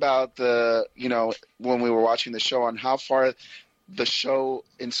talked about when we were watching the show on how far the show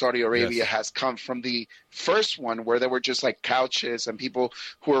in Saudi Arabia has come from the first one where there were just like couches and people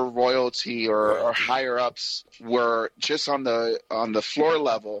who were royalty or higher ups were just on the floor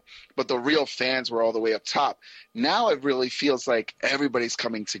level, but the real fans were all the way up top. Now it really feels like everybody's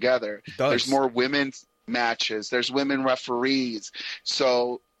coming together. There's more women's matches. There's women referees.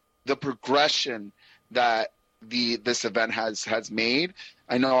 So the progression that this event has made,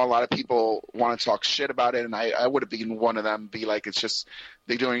 I know a lot of people want to talk shit about it, and I would have been one of them, be like, it's just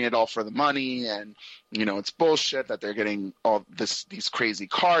they're doing it all for the money, and, you know, it's bullshit that they're getting all these crazy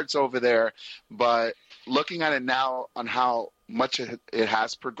cards over there. But looking at it now on how much it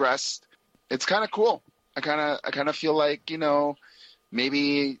has progressed, it's kind of cool. I kind of feel like, you know,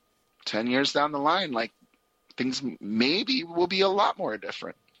 maybe 10 years down the line, like, things maybe will be a lot more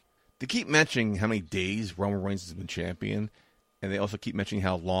different. They keep mentioning how many days Roman Reigns has been champion, and they also keep mentioning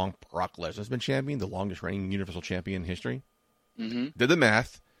how long Brock Lesnar has been champion, the longest reigning Universal Champion in history. Mm-hmm. Did the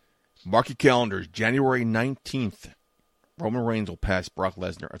math. Mark your calendars. January 19th, Roman Reigns will pass Brock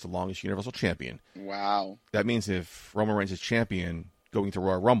Lesnar as the longest Universal Champion. Wow. That means if Roman Reigns is champion going to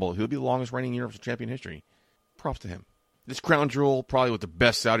Royal Rumble, he'll be the longest reigning Universal Champion in history. Props to him. This Crown Jewel probably was the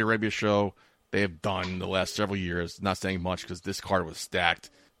best Saudi Arabia show they have done in the last several years. Not saying much because this card was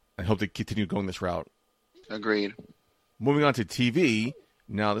stacked. I hope they continue going this route. Agreed. Moving on to TV.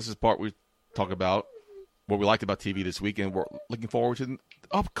 Now, this is the part we talk about what we liked about TV this week, and we're looking forward to the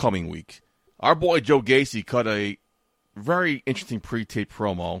upcoming week. Our boy Joe Gacy cut a very interesting pre-tape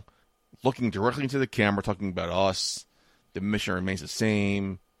promo, looking directly into the camera, talking about us. The mission remains the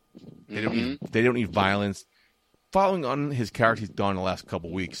same. They don't need violence. Following on his character he's done in the last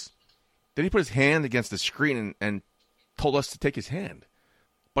couple weeks. Then he put his hand against the screen and told us to take his hand.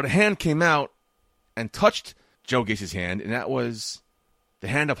 But a hand came out and touched Joe Gacy's hand, and that was the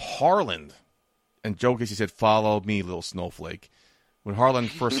hand of Harland. And Joe Gacy said, "Follow me, little snowflake." When Harland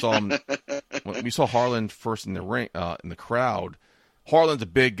first saw him, when we saw Harland first in the ring, in the crowd, Harland's a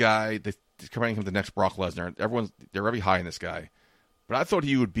big guy. They're comparing him to the next Brock Lesnar. They're very high in this guy. But I thought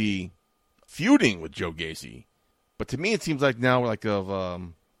he would be feuding with Joe Gacy. But to me, it seems like now what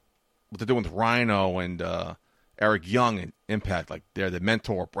they're doing with Rhino and Eric Young and Impact, like they're the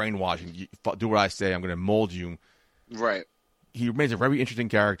mentor, brainwashing. You do what I say, I'm going to mold you. Right. He remains a very interesting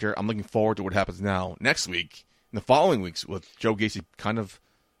character. I'm looking forward to what happens now next week, in the following weeks, with Joe Gacy kind of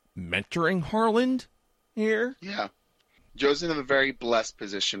mentoring Harland here. Yeah. Joe's in a very blessed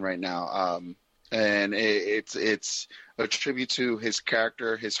position right now. And it's a tribute to his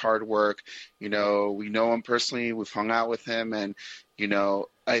character, his hard work. You know, we know him personally. We've hung out with him. And, you know,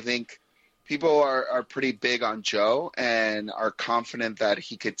 I think people are pretty big on Joe and are confident that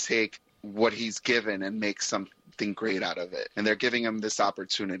he could take what he's given and make something great out of it. And they're giving him this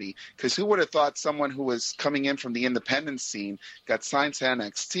opportunity. Because who would have thought someone who was coming in from the independent scene, got signed to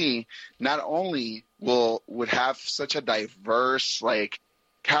NXT, not only would have such a diverse, like,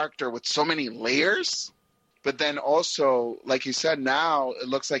 character with so many layers, but then also, like you said, now it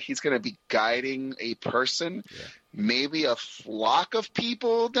looks like he's going to be guiding a person, maybe a flock of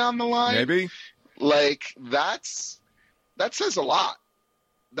people down the line. Maybe. Like, that says a lot.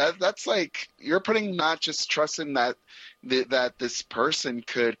 That's like, you're putting not just trust in that this person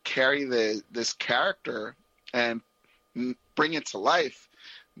could carry this character and bring it to life,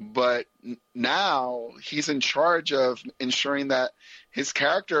 but now he's in charge of ensuring that his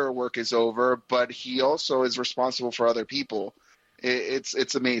character work is over, but he also is responsible for other people.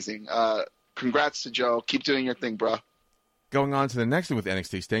 It's amazing. Congrats to Joe. Keep doing your thing, bro. Going on to the next thing with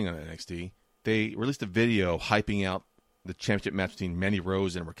NXT, staying on NXT, they released a video hyping out the championship match between Mandy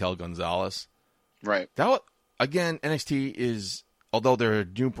Rose and Raquel Gonzalez. Right. Again, NXT is, although they're a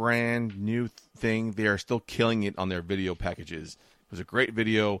new brand, new thing, they are still killing it on their video packages. It was a great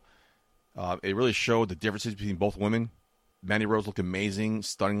video. It really showed the differences between both women. Mandy Rose looked amazing,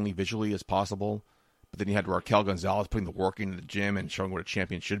 stunningly visually as possible. But then you had Raquel Gonzalez putting the work into the gym and showing what a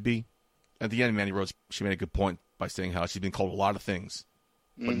champion should be. At the end, Mandy Rose, she made a good point by saying how she's been called a lot of things,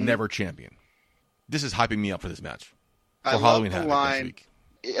 but never champion. This is hyping me up for this match. For Halloween Havoc next week.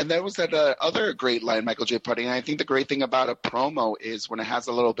 And there was that other great line, Michael J. Putty. And I think the great thing about a promo is when it has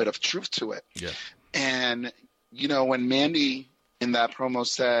a little bit of truth to it. Yeah. And, you know, when Mandy in that promo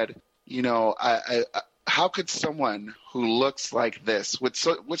said, you know, how could someone who looks like this with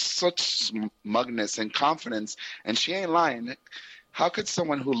such smugness and confidence, and she ain't lying, how could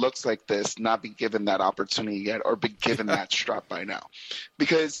someone who looks like this not be given that opportunity yet or be given that strap by now?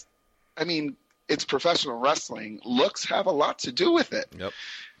 Because, I mean, it's professional wrestling. Looks have a lot to do with it. Yep.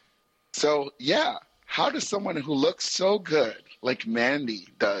 So, yeah, how does someone who looks so good, like Mandy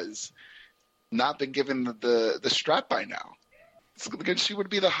does, not been given the strap by now? Because she would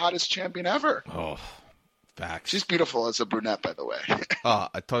be the hottest champion ever. Oh, facts. She's beautiful as a brunette, by the way. I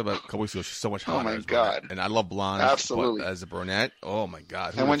talked about a couple weeks ago. She's so much hotter. Oh my god! And I love blondes. Absolutely. As a brunette, oh my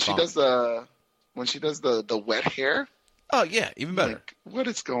god! And when she does the wet hair, oh yeah, even better. Like, what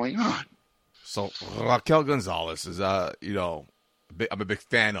is going on? So Raquel Gonzalez is you know, I'm a big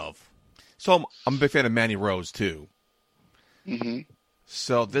fan of. So I'm a big fan of Mandy Rose too. Mm-hmm.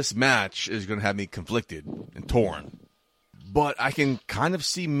 So this match is going to have me conflicted and torn. But I can kind of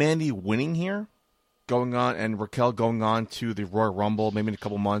see Mandy winning here, going on, and Raquel going on to the Royal Rumble maybe in a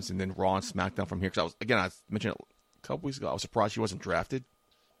couple months, and then Raw and SmackDown from here. Because I mentioned it a couple weeks ago, I was surprised she wasn't drafted.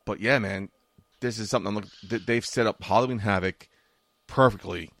 But yeah, man, this is something they've set up Halloween Havoc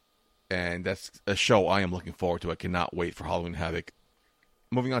perfectly, and that's a show I am looking forward to. I cannot wait for Halloween Havoc.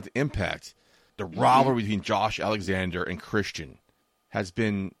 Moving on to Impact, the rivalry between Josh Alexander and Christian has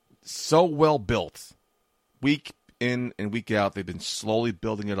been so well built. Week in and week out, they've been slowly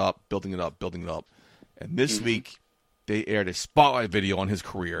building it up. And this week, they aired a spotlight video on his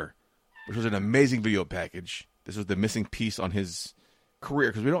career, which was an amazing video package. This was the missing piece on his career,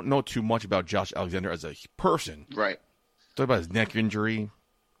 because we don't know too much about Josh Alexander as a person. Right. We talked about his neck injury.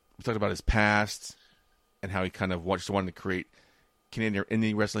 We talked about his past and how he kind of just wanted to create Canadian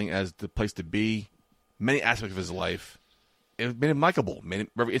indie wrestling as the place to be. Many aspects of his life. It made him likable, made him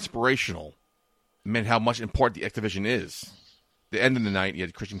very inspirational. It meant how much important the X Division is. The end of the night, you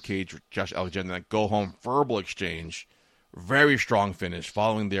had Christian Cage, Josh Alexander, that go-home verbal exchange. Very strong finish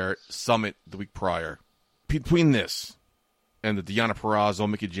following their summit the week prior. Between this and the Deonna Purrazzo,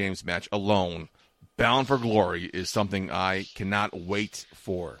 Mickie James match alone, Bound for Glory is something I cannot wait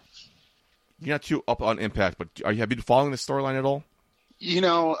for. You're not too up on Impact, but have you been following the storyline at all?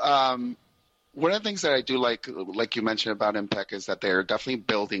 One of the things that I do like you mentioned about Impact, is that they're definitely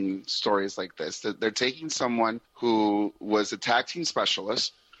building stories like this. They're taking someone who was a tag team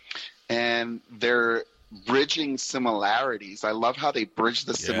specialist, and they're bridging similarities. I love how they bridge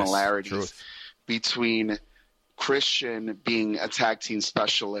the similarities between Christian being a tag team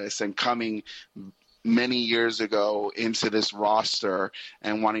specialist and coming many years ago into this roster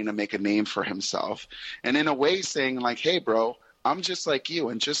and wanting to make a name for himself. And in a way saying like, hey, bro, I'm just like you.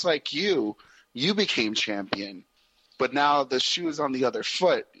 And just like you became champion. But now the shoe is on the other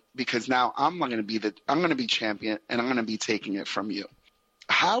foot, because now I'm going to be champion, and I'm going to be taking it from you.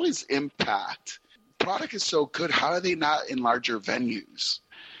 How is Impact? Product is so good. How are they not in larger venues?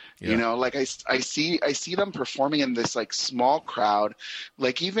 Yeah. You know, like I see them performing in this like small crowd,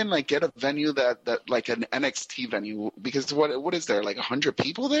 like even like get a venue that like an NXT venue, because what is there, like 100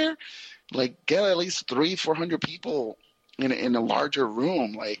 people there? Like get at least 300-400 people in a larger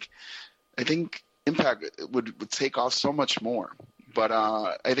room. Like I think Impact would take off so much more. But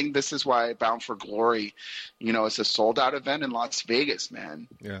I think this is why Bound for Glory, it's a sold out event in Las Vegas, man.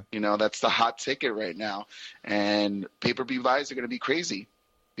 Yeah. That's the hot ticket right now, and pay-per-view buys are going to be crazy,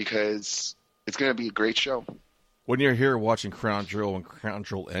 because it's going to be a great show. When you're here watching Crown Jewel, when Crown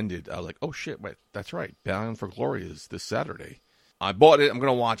Jewel ended, I was like, oh, shit, wait, that's right. Bound for Glory is this Saturday. I bought it. I'm going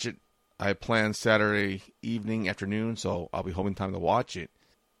to watch it. I have planned Saturday evening, afternoon, so I'll be hoping time to watch it.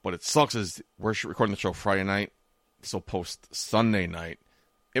 But it sucks is we're recording the show Friday night, so post Sunday night.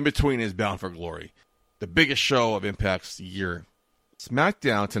 In between is Bound for Glory, the biggest show of Impact's year.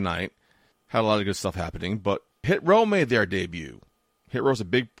 SmackDown tonight had a lot of good stuff happening, but Hit Row made their debut. Hit Row's a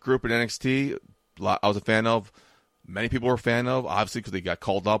big group in NXT. I was a fan of. Many people were a fan of, obviously, because they got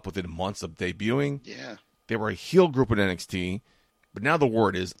called up within months of debuting. Yeah. They were a heel group in NXT, but now the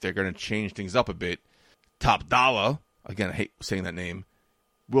word is they're going to change things up a bit. Top Dollar, again, I hate saying that name,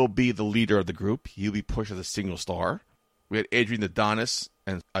 will be the leader of the group. He'll be pushed as a single star. We had Adrian Adonis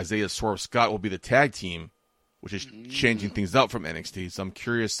and Isaiah Swerve Scott will be the tag team, which is changing things up from NXT. So I'm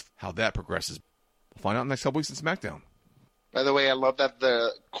curious how that progresses. We'll find out in the next couple weeks in SmackDown. By the way, I love that the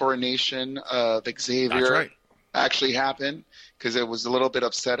coronation of Xavier actually happened, because it was a little bit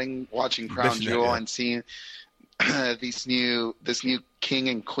upsetting watching Crown Jewel and seeing this new king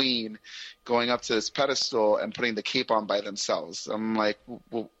and queen going up to this pedestal and putting the cape on by themselves. I'm like,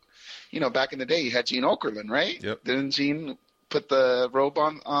 well, back in the day, you had Gene Okerlund, right? Yep. Didn't Gene put the robe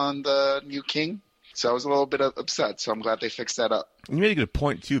on the new king? So I was a little bit upset. So I'm glad they fixed that up. You made a good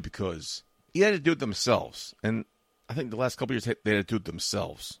point, too, because he had to do it themselves. And I think the last couple of years, they had to do it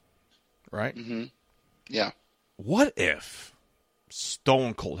themselves. Right? Mm-hmm. Yeah. What if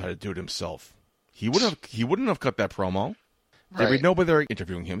Stone Cold had to do it himself? He wouldn't have cut that promo. There'd be nobody there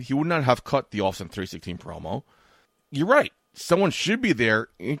interviewing him. He would not have cut the Austin 316 promo. You're right. Someone should be there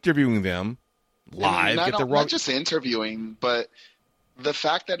interviewing them live. Not just interviewing, but the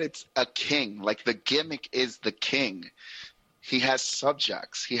fact that it's a king, like the gimmick is the king. He has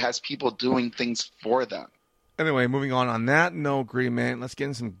subjects. He has people doing things for them. Anyway, moving on that note, Green Man, let's get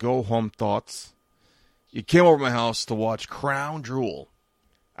in some go-home thoughts. You came over to my house to watch Crown Jewel.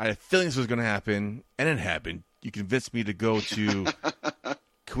 I had a feeling this was going to happen, and it happened. You convinced me to go to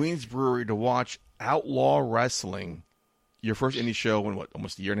Queens Brewery to watch Outlaw Wrestling. Your first indie show in,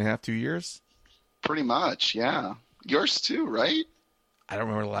 almost a year and a half, 2 years? Pretty much, yeah. Yours too, right? I don't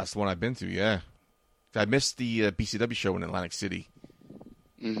remember the last one I've been to. Yeah, I missed the BCW show in Atlantic City.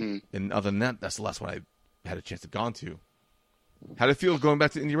 Mm-hmm. And other than that, that's the last one I had a chance to gone to. How did it feel going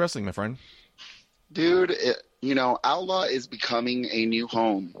back to indie wrestling, my friend? Dude, Outlaw is becoming a new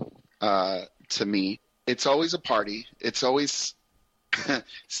home to me. It's always a party. It's always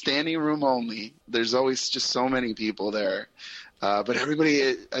standing room only. There's always just so many people there. But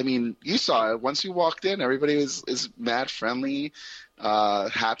everybody, I mean, you saw it. Once you walked in, everybody is mad friendly,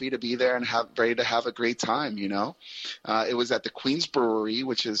 happy to be there and ready to have a great time, It was at the Queens Brewery,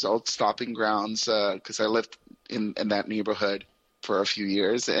 which is old stopping grounds, because I lived in that neighborhood for a few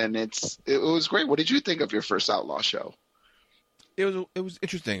years, and it was great. What did you think of your first Outlaw show? It was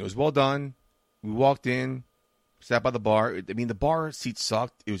interesting. It was well done. We walked in, sat by the bar. I mean, the bar seats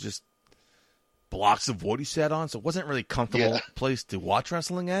sucked. It was just blocks of wood he sat on, so it wasn't really a comfortable place to watch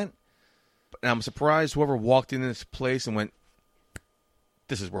wrestling at. But I'm surprised whoever walked into this place and went,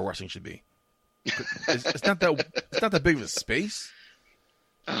 "This is where wrestling should be." It's not that big of a space.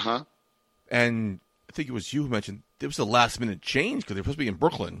 Uh-huh. And I think it was you who mentioned it was a last-minute change because they were supposed to be in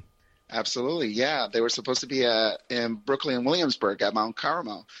Brooklyn. Absolutely, yeah. They were supposed to be in Brooklyn and Williamsburg at Mount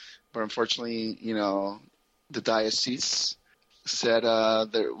Carmel. But unfortunately, the diocese said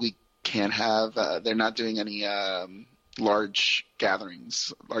that we can't have they're not doing any large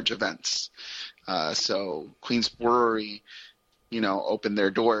gatherings, large events. So Queens Brewery, opened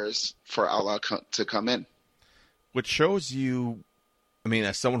their doors for Outlaw to come in. Which shows you, I mean,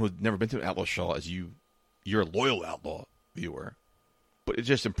 as someone who's never been to an Outlaw show, as you're a loyal Outlaw viewer. But it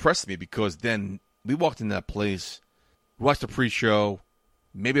just impressed me because then we walked into that place, watched the pre-show,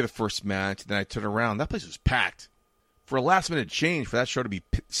 maybe the first match, then I turned around. That place was packed. For a last-minute change, for that show to be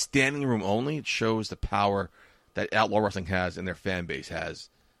standing room only, it shows the power that Outlaw Wrestling has and their fan base has.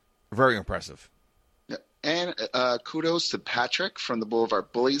 Very impressive. And kudos to Patrick from the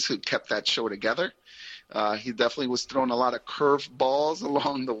Boulevard Bullies who kept that show together. He definitely was throwing a lot of curve balls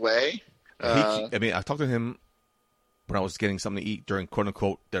along the way. I talked to him when I was getting something to eat during,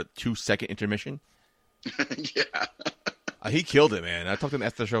 quote-unquote, the 2-second intermission. Yeah. He killed it, man. I talked to him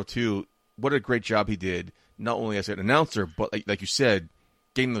after the show, too. What a great job he did, not only as an announcer, but like you said,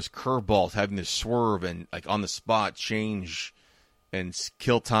 getting those curveballs, having this swerve and on the spot change and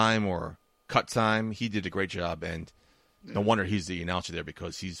kill time or cut time. He did a great job, and no wonder he's the announcer there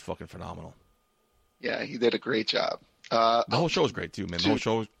because he's fucking phenomenal. Yeah, he did a great job. The whole show was great too, man.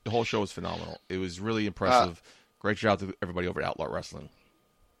 The whole show was phenomenal. It was really impressive. Great job to everybody over at Outlaw Wrestling.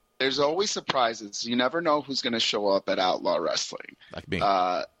 There's always surprises. You never know who's going to show up at Outlaw Wrestling. Like me.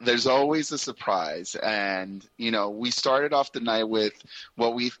 There's always a surprise. And, we started off the night with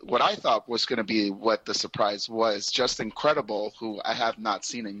what I thought was going to be what the surprise was. Just Incredible, who I have not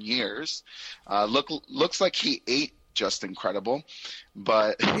seen in years. Looks like he ate Just Incredible.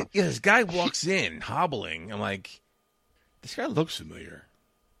 But yeah, this guy walks in hobbling. I'm like, this guy looks familiar.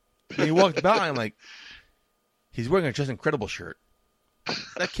 And he walked by, I'm like, he's wearing a Just Incredible shirt.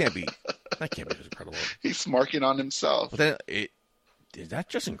 That can't be Just Incredible. He's marking on himself. But then is that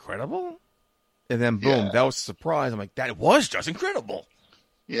Just Incredible? And then boom, that was a surprise. I'm like, that was Just Incredible.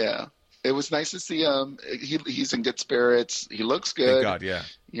 Yeah. It was nice to see him. He's in good spirits. He looks good. Thank God, yeah.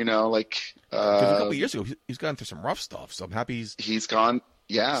 A couple of years ago, he's gone through some rough stuff. So I'm happy he's gone.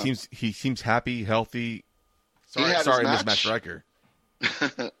 Yeah. He seems happy, healthy. Sorry, I missed Matt Striker.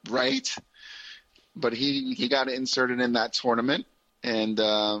 Right. But he got inserted in that tournament. And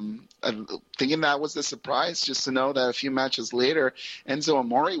I'm thinking that was the surprise, just to know that a few matches later, Enzo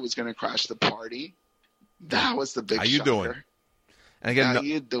Amore was going to crash the party. That was the big shocker. How you doing? And again, how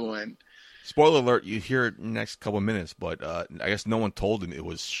you doing? Spoiler alert, you hear it in the next couple of minutes, but I guess no one told him it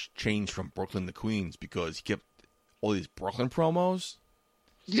was changed from Brooklyn to Queens because he kept all these Brooklyn promos.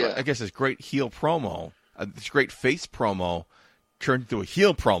 Yeah. So I guess this great heel promo, this great face promo turned into a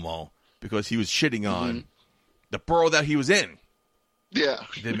heel promo because he was shitting on the borough that he was in. Yeah.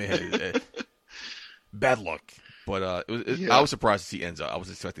 Bad luck. But I was surprised to see Enzo. I was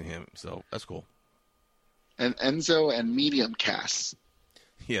expecting him, so that's cool. And Enzo and Medium Cast.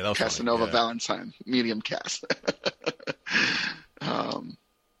 Yeah, that was Casanova funny. Valentine, Medium Cast.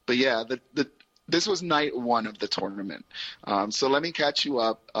 But yeah, this was night one of the tournament. So let me catch you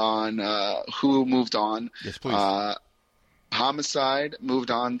up on who moved on. Yes, please. Homicide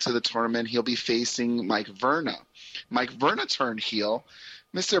moved on to the tournament. He'll be facing Mike Verna. Mike Verna turned heel.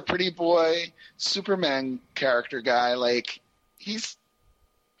 Mr. Pretty Boy, Superman character guy. He's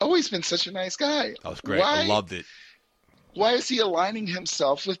always been such a nice guy. That was great. I loved it. Why is he aligning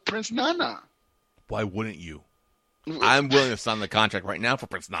himself with Prince Nana? Why wouldn't you? I'm willing to sign the contract right now for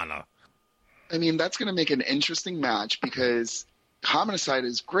Prince Nana. I mean, that's going to make an interesting match because Homicide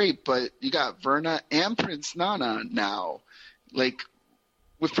is great, but you got Verna and Prince Nana now. Like,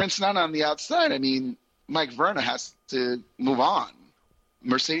 with Prince Nana on the outside, I mean, Mike Verna has to move on.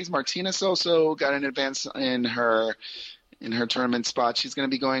 Mercedes Martinez also got an advance in her tournament spot. She's going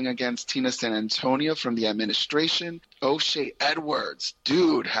to be going against Tina San Antonio from the administration. O'Shea Edwards,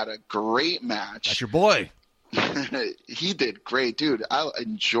 dude, had a great match. That's your boy. He did great, dude. I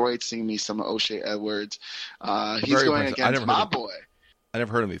enjoyed seeing me some O'Shea Edwards. He's Very going impressive. against my boy. I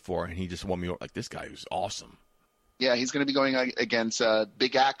never heard him before, and he just won me over. Like, this guy was awesome. Yeah, he's going to be going against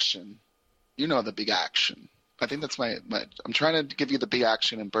Big Action. You know the Big Action. I think that's my I'm trying to give you the Big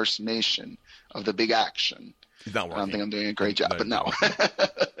Action impersonation of the Big Action. He's not working. I don't think I'm doing a great job, but no.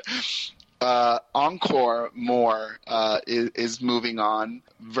 Encore Moore is moving on.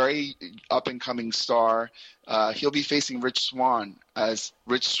 Very up-and-coming star. He'll be facing Rich Swann as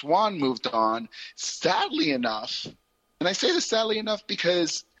Rich Swann moved on. Sadly enough, and I say this sadly enough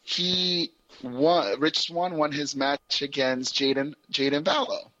because Rich Swann won his match against Jaden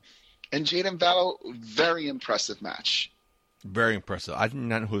Vallow. And Jaden Vallow, very impressive match. Very impressive. I did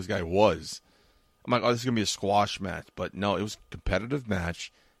not know who this guy was. I'm like, oh, this is going to be a squash match. But no, it was a competitive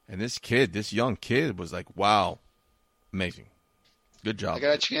match. And this young kid was like, wow, amazing. Good job. I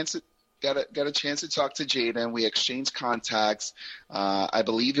got a chance to talk to Jaden. We exchanged contacts. I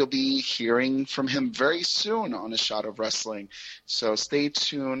believe you'll be hearing from him very soon on A Shot of Wrestling. So stay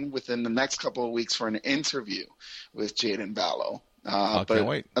tuned within the next couple of weeks for an interview with Jaden Vallow. Can't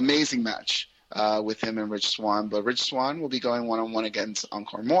wait. Amazing match with him and Rich Swann. But Rich Swann will be going one-on-one against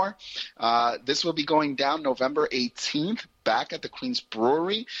Encore Moore. This will be going down November 18th back at the Queen's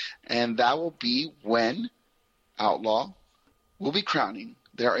Brewery, and that will be when Outlaw will be crowning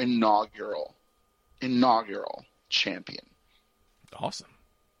their inaugural champion. Awesome.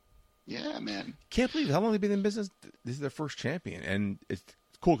 Yeah, man. Can't believe how long they've been in business. This is their first champion, and it's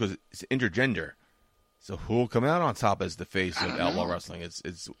cool because it's intergender. So who will come out on top as the face of Outlaw Wrestling? It's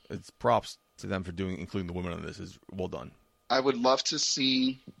props to them for including the women on this. Is well done. I would love to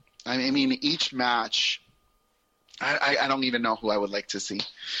see. I mean, each match. I don't even know who I would like to see.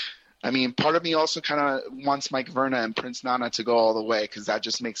 I mean, part of me also kind of wants Mike Verna and Prince Nana to go all the way because that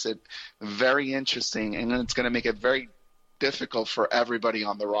just makes it very interesting, and it's going to make it very difficult for everybody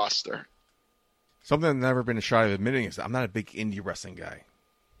on the roster. Something I've never been shy of admitting is I'm not a big indie wrestling guy.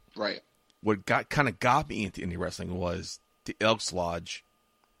 Right. What got me into indie wrestling was the Elks Lodge.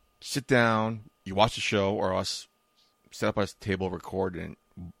 Sit down, you watch the show, or us set up a table, record, and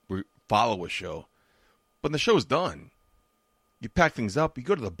follow a show. But when the show's done, you pack things up, you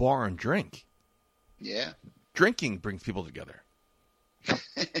go to the bar and drink. Yeah. Drinking brings people together.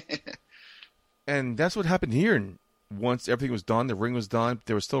 And that's what happened here. And once everything was done, the ring was done,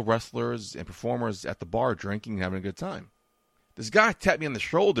 there were still wrestlers and performers at the bar drinking and having a good time. This guy tapped me on the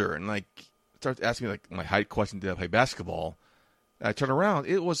shoulder and started asking me my height question, did I play basketball? And I turned around,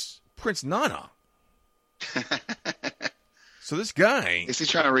 it was Prince Nana. So this guy... Is he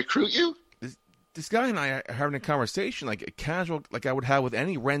trying to recruit you? This guy and I are having a conversation, like a casual, like I would have with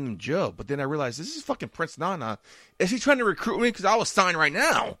any random Joe. But then I realized, this is fucking Prince Nana. Is he trying to recruit me? Because I was signed right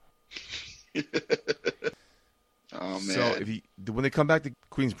now. Oh, man. So when they come back to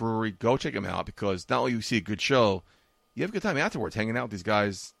Queen's Brewery, go check them out. Because not only you see a good show, you have a good time afterwards, hanging out with these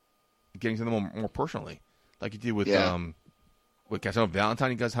guys, getting to them more personally. Like you did with Casanova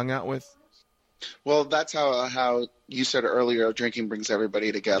Valentine you guys hung out with. Well, that's how you said earlier, drinking brings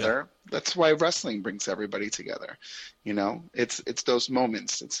everybody together. Yeah. That's why wrestling brings everybody together. You know, it's those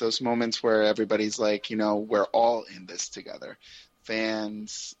moments. It's those moments where everybody's like, you know, we're all in this together.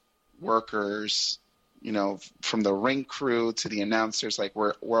 Fans, workers, you know, from the ring crew to the announcers, like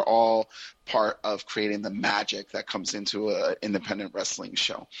we're all part of creating the magic that comes into an independent wrestling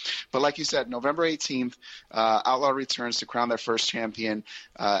show. But like you said, November 18th, Outlaw returns to crown their first champion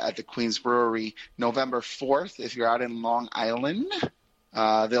at the Queen's Brewery. November 4th, if you're out in Long Island,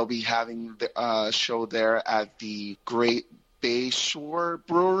 they'll be having a show there at the Great Bayshore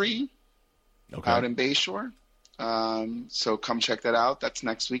Brewery out in Bayshore. So come check that out. That's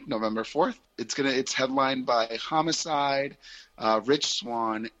next week, November 4th. It's headlined by Homicide, Rich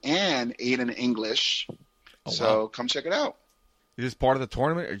Swann, and Aiden English. Oh, so come check it out. Is this part of the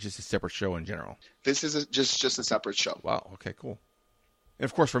tournament or just a separate show in general? This is just a separate show. Wow. Okay, cool. And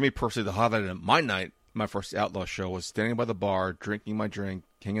of course, for me personally, the highlight of my night, my first Outlaw show, was standing by the bar, drinking my drink,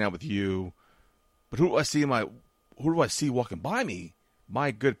 hanging out with you. But who do I see walking by me? My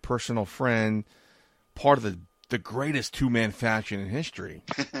good personal friend, part of the greatest two-man faction in history.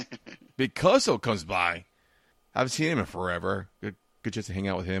 Picasso comes by. I haven't seen him in forever. Good just to hang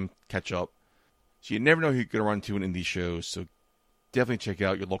out with him, catch up. So you never know who you're going to run into in indie shows. So definitely check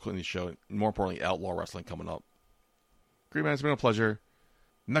out your local indie show. And more importantly, Outlaw Wrestling coming up. Green Man, it's been a pleasure.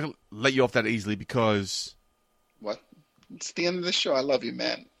 I'm not going to let you off that easily because... What? It's the end of the show. I love you,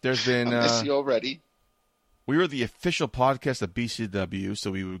 man. There's been... I miss you already. We were the official podcast of BCW,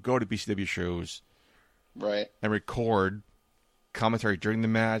 so we would go to BCW shows... Right. And record commentary during the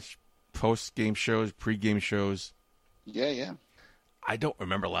match, post-game shows, pre-game shows. Yeah. I don't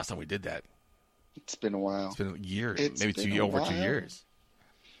remember last time we did that. It's been a while. It's been a year, It's maybe been over a 2 while. years.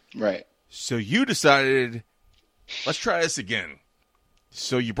 Right. So you decided, let's try this again.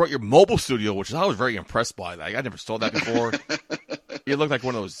 So you brought your mobile studio, which I was very impressed by. Like, I never saw that before. It looked like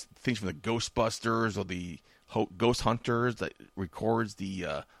one of those things from the Ghostbusters or the Ghost Hunters that records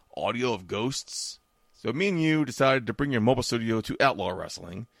the audio of ghosts. So me and you decided to bring your mobile studio to Outlaw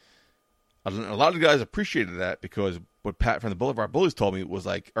Wrestling. A lot of the guys appreciated that because what Pat from the Boulevard Bullies told me was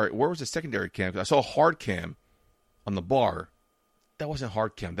like, all right, where was the secondary cam? 'Cause I saw a hard cam on the bar. That wasn't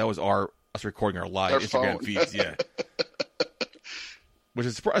hard cam. That was us recording our live Our Instagram phone. feeds. Yeah. Which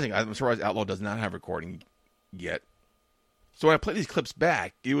is surprising. I'm surprised Outlaw does not have recording yet. So when I played these clips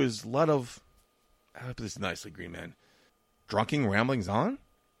back, it was a lot of, how do I put this nicely, Green Man? Drunken ramblings on?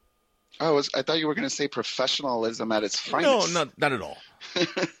 I thought you were going to say professionalism at its finest. No, not at all.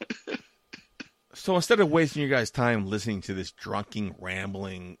 So instead of wasting your guys' time listening to this drunken,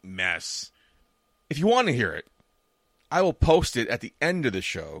 rambling mess, if you want to hear it, I will post it at the end of the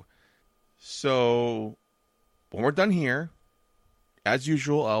show. So when we're done here, as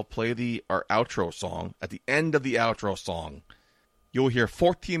usual, I'll play our outro song. At the end of the outro song, you'll hear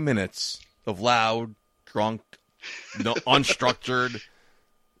 14 minutes of loud, drunk, unstructured...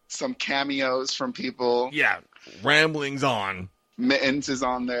 Some cameos from people. Yeah, ramblings on. Mittens is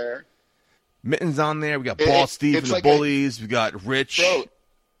on there. Mittens on there. We got Ball Steve from the like Bullies. We got Rich. Bro,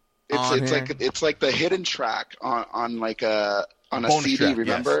 it's it's like the hidden track on a CD. Track,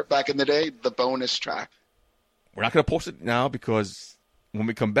 remember yes. back in the day, the bonus track. We're not going to post it now because when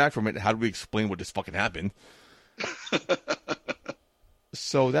we come back from it, how do we explain what just fucking happened?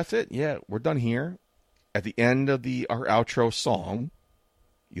 So that's it. Yeah, we're done here. At the end of our outro song,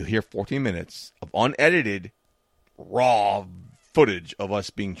 you'll hear 14 minutes of unedited, raw footage of us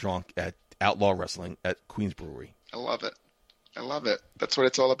being drunk at Outlaw Wrestling at Queens Brewery. I love it. That's what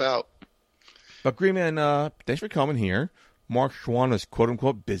it's all about. But Green Man, thanks for coming here. Mark Schwann is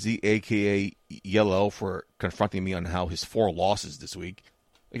quote-unquote busy, a.k.a. Yellow, for confronting me on how his 4 losses this week.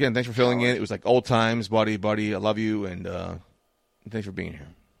 Again, thanks for filling in. It was like old times, buddy. I love you, and thanks for being here.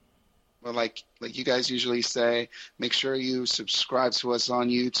 Well, like you guys usually say, make sure you subscribe to us on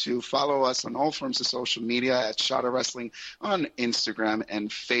YouTube. Follow us on all forms of social media at Shot of Wrestling on Instagram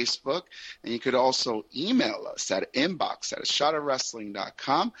and Facebook. And you could also email us at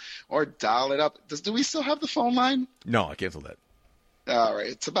inbox@shotofwrestling.com or dial it up. Do we still have the phone line? No, I canceled that. All right,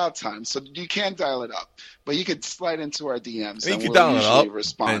 it's about time. So you can dial it up, but you could slide into our DMs. You and can we'll dial it usually up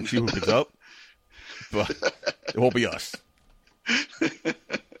respond. and see who picks up, but it won't be us.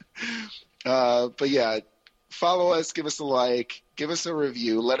 But yeah, follow us, give us a like, give us a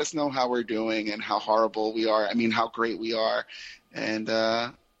review, let us know how we're doing and how horrible we are. I mean, how great we are. And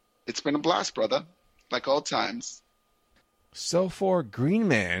it's been a blast, brother, like old times. So for Green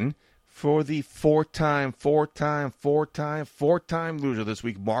Man, for the four-time loser this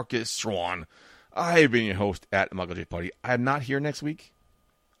week, Marcus Schwann, I have been your host at Michael J. Putty. I am not here next week.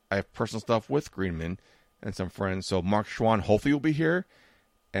 I have personal stuff with Greenman and some friends. So Mark Schwann hopefully will be here.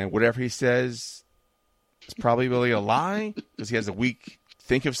 And whatever he says is probably really a lie because he has a week to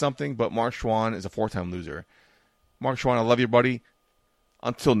think of something. But Mark Schwann is a 4-time loser. Mark Schwann, I love you, buddy.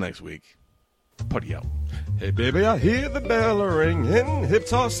 Until next week, Putty out. Hey, baby, I hear the bell ringing, hip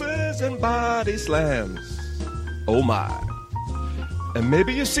tosses and body slams. Oh, my. And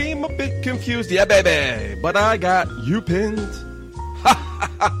maybe you seem a bit confused. Yeah, baby, but I got you pinned. Ha,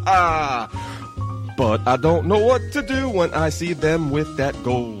 ha, ha, ha. But I don't know what to do when I see them with that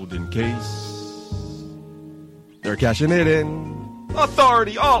golden case. They're cashing it in.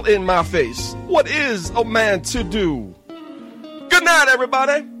 Authority all in my face. What is a man to do? Good night,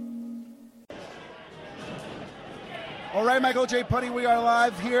 everybody. All right, Michael J. Putty, we are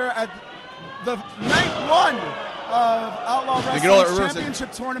live here at the night 1 of Outlaw Wrestling's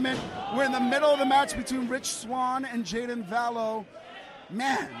Championship Tournament. We're in the middle of the match between Rich Swann and Jaden Vallow.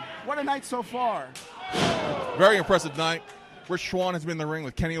 Man, what a night so far. Very impressive night. Rich Swann has been in the ring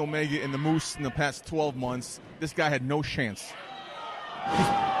with Kenny Omega and the Moose in the past 12 months. This guy had no chance.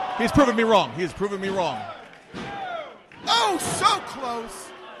 He's proven me wrong. He has proven me wrong. Oh, so close.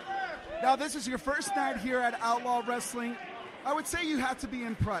 Now, this is your first night here at Outlaw Wrestling. I would say you had to be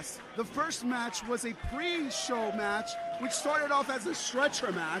impressed. The first match was a pre-show match, which started off as a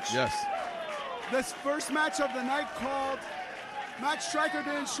stretcher match. Yes. This first match of the night called Matt Striker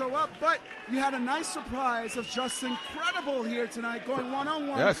didn't show up, but you had a nice surprise of Justin Credible here tonight, going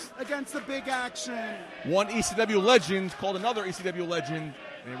one-on-one against the Big Action. One ECW legend called another ECW legend,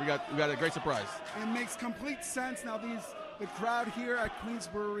 and we got a great surprise. It makes complete sense. Now the crowd here at Queens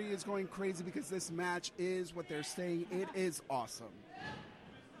Brewery is going crazy because this match is what they're saying. It is awesome.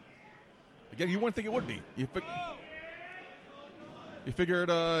 Again, you wouldn't think it would be. You figured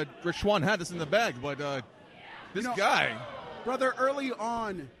Rich Swann had this in the bag, but this guy... Brother, early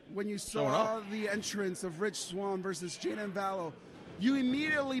on, when you saw the entrance of Rich Swann versus Jaden Vallow, you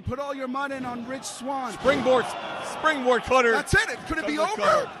immediately put all your money in on Rich Swann. Springboard cutter. That's it. Could it be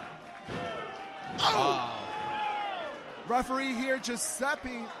over? Oh! Referee here,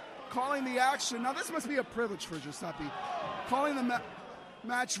 Giuseppe, calling the action. Now, this must be a privilege for Giuseppe. Calling the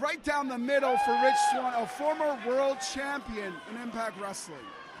match right down the middle for Rich Swann, a former world champion in Impact Wrestling.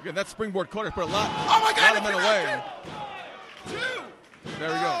 Again, that springboard cutter put a lot of men away. Two. There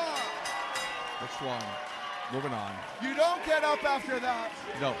we go. Rich Swann. Moving on. You don't get up after that.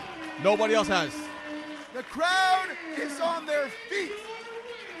 No. Nobody else has. The crowd is on their feet.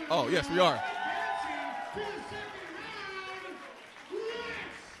 Oh, yes, we are.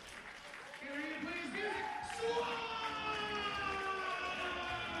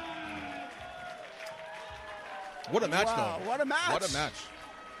 What a match, though. What a match. What a match.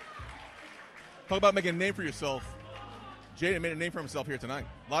 Talk about making a name for yourself. Jaden made a name for himself here tonight.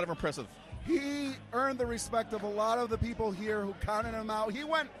 A lot of impressive. He earned the respect of a lot of the people here who counted him out. He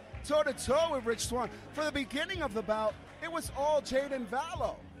went toe-to-toe with Rich Swann. For the beginning of the bout, it was all Jaden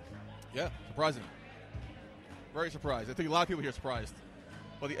Vallow. Yeah, surprising. Very surprised. I think a lot of people here are surprised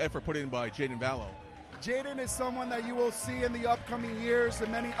by the effort put in by Jaden Vallow. Jaden is someone that you will see in the upcoming years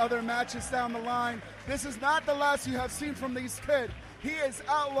and many other matches down the line. This is not the last you have seen from these kids. He is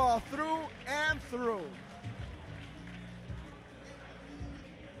outlaw through and through.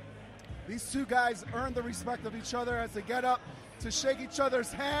 These two guys earn the respect of each other as they get up to shake each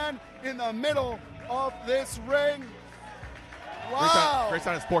other's hand in the middle of this ring. Wow. Great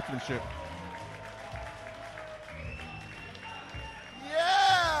sign of sportsmanship.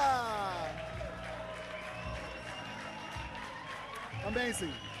 Yeah.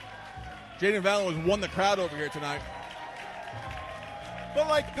 Amazing. Jaden Vallow has won the crowd over here tonight. But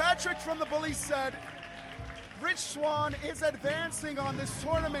like Patrick from the Bully said, Rich Swann is advancing on this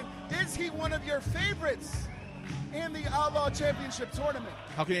tournament. Is he one of your favorites in the Outlaw Championship tournament?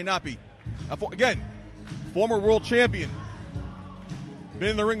 How can he not be? Again, former world champion. Been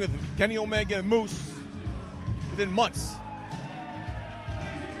in the ring with Kenny Omega and Moose within months.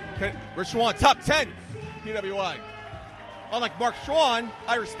 Rich Swann, top 10 PWI. Unlike Mark Swann,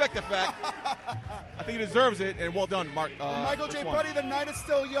 I respect the fact. I think he deserves it, and well done, Mark. Michael J. Putty, the night is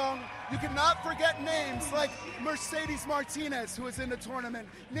still young. You cannot forget names like Mercedes Martinez, who is in the tournament.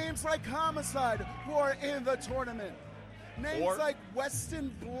 Names like Homicide, who are in the tournament. Names like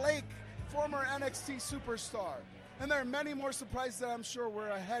Weston Blake, former NXT superstar. And there are many more surprises that I'm sure we're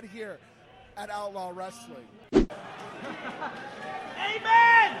ahead here at Outlaw Wrestling.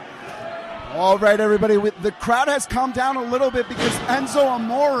 Amen! All right, everybody. The crowd has calmed down a little bit because Enzo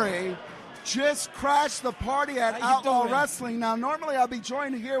Amore just crashed the party at Outlaw Wrestling. Now, normally I'll be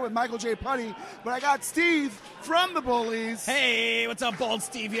joined here with Michael J. Putty, but I got Steve from the Bullies. Hey, what's up, Bald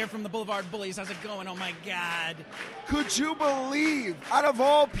Steve here from the Boulevard Bullies. How's it going? Oh, my God. Could you believe, out of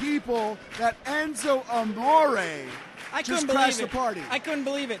all people, that Enzo Amore just crashed the party? I couldn't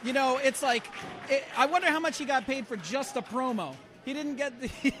believe it. You know, it's like, I wonder how much he got paid for just a promo. He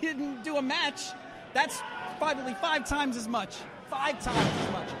didn't do a match. That's probably 5 times as much. 5 times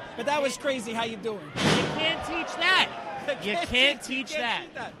as much. But that was crazy. How you doing? You can't teach that. You can't teach that.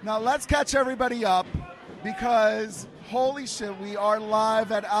 Now let's catch everybody up because holy shit, we are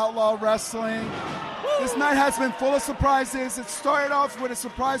live at Outlaw Wrestling. Woo! This night has been full of surprises. It started off with a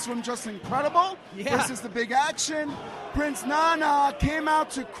surprise from Justin Credible versus the Big Action. Prince Nana came out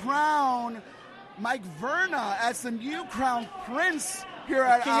to crown Mike Verna as the new crown prince here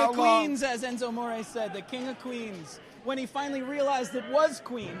at King Outlaw. King of Queens, as Enzo Amore said, the King of Queens. When he finally realized it was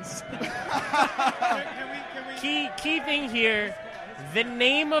Queens. Key thing here, the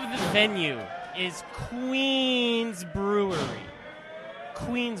name of the venue is Queens Brewery.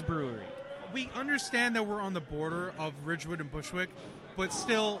 Queens Brewery. We understand that we're on the border of Ridgewood and Bushwick, but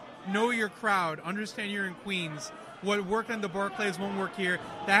still know your crowd. Understand you're in Queens. What worked on the Barclays won't work here.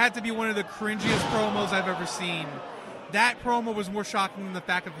 That had to be one of the cringiest promos I've ever seen. That promo was more shocking than the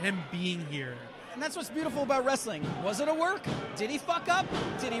fact of him being here. And that's what's beautiful about wrestling. Was it a work? Did he fuck up?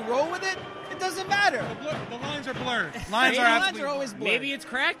 Did he roll with it? It doesn't matter. The lines are blurred. Lines are always blurred. Maybe it's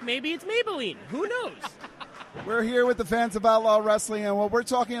crack. Maybe it's Maybelline. Who knows? We're here with the fans of Outlaw Wrestling, and what we're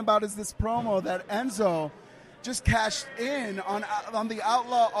talking about is this promo that Enzo just cashed in on the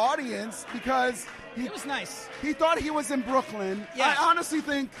Outlaw audience because it was nice. He thought he was in Brooklyn. Yeah. I honestly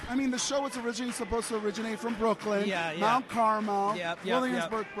think, the show was originally supposed to originate from Brooklyn, Mount Carmel,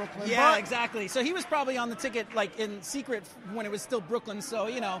 Williamsburg, Brooklyn. Yeah, exactly. So he was probably on the ticket, like, in secret when it was still Brooklyn, so,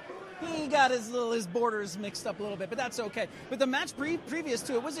 he got his borders mixed up a little bit, but that's okay. But the match previous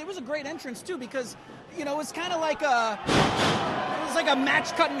to it was a great entrance, too, because, it was kind of like a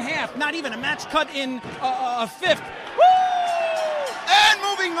match cut in half. Not even a match cut in a fifth. Woo! And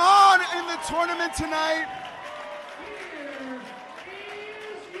moving on in the tournament tonight,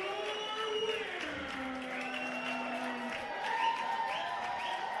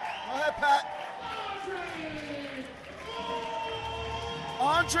 go ahead, Pat.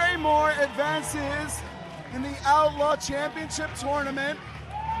 Andre Moore advances in the Outlaw Championship tournament.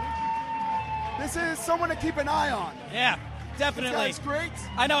 This is someone to keep an eye on. Yeah, definitely. This guy's great.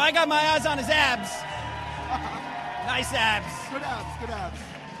 I know, I got my eyes on his abs. Nice abs. Good abs.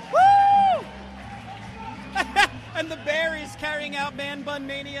 Woo! And the bear is carrying out Man Bun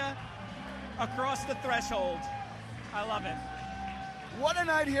Mania across the threshold. I love it. What a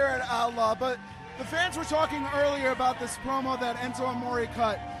night here at Outlaw, but the fans were talking earlier about this promo that Enzo Amore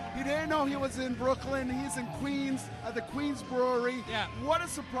cut. He didn't know he was in Brooklyn. He's in Queens at the Queens Brewery. Yeah. What a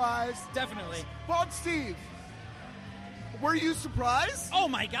surprise. Definitely. Bald Steve, were you surprised? Oh,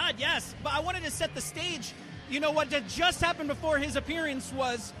 my God, yes. But I wanted to set the stage. You know, what had just happened before his appearance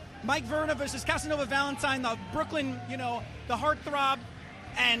was Mike Verna versus Casanova Valentine, the Brooklyn, the heartthrob.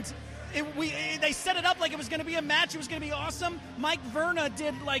 And they set it up like it was going to be a match. It was going to be awesome. Mike Verna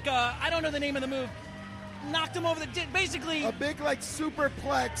did I don't know the name of the move. Knocked him over basically a big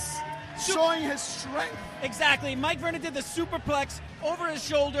superplex, showing his strength. Exactly. Mike Verna did the superplex over his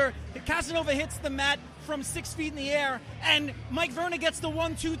shoulder. Casanova hits the mat from 6 feet in the air, and Mike Verna gets the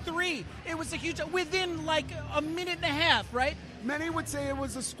 1, 2, 3. It was a huge within a minute and a half, right? Many would say it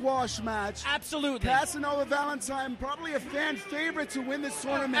was a squash match. Absolutely. Casanova Valentine, probably a fan favorite to win this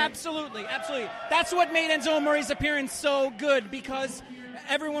tournament. Absolutely. That's what made Enzo Amore's appearance so good, because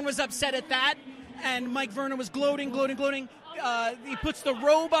everyone was upset at that. And Mike Verna was gloating. He puts the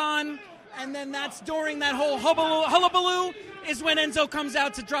robe on, and then that's during that whole hullabaloo is when Enzo comes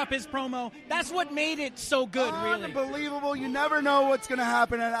out to drop his promo. That's what made it so good, really. Unbelievable. You never know what's going to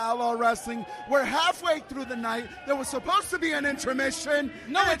happen at Outlaw Wrestling. We're halfway through the night. There was supposed to be an intermission.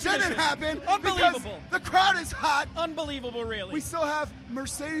 It didn't happen. Unbelievable. Because the crowd is hot. Unbelievable, really. We still have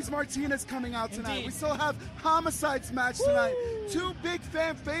Mercedes Martinez coming out tonight. Indeed. We still have Homicide's match tonight. Two big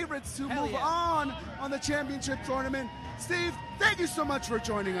fan favorites to move on the championship tournament. Steve, thank you so much for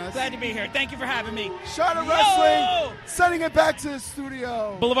joining us. Glad to be here. Thank you for having me. Shot of Wrestling, sending it back to the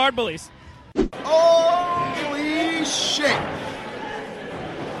studio. Boulevard Bullies. Holy shit.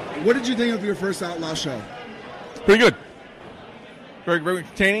 What did you think of your first Outlaw show? Pretty good. Very, very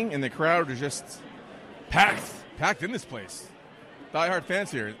entertaining, and the crowd is just packed in this place. Die-hard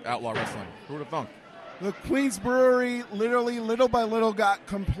fans here at Outlaw Wrestling. Who would have thunk? The Queens Brewery, literally, little by little, got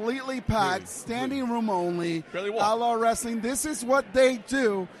completely packed, standing room only. Outlaw Wrestling, this is what they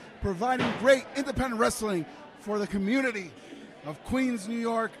do, providing great independent wrestling for the community of Queens, New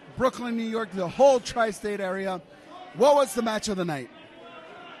York, Brooklyn, New York, the whole tri-state area. What was the match of the night?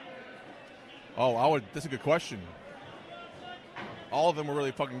 That's a good question. All of them were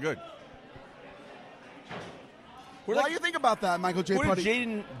really fucking good. Why do you think about that, Michael J. Who did Putty?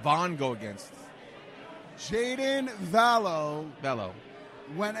 Jaden Vaughn go against? Jaden Vallow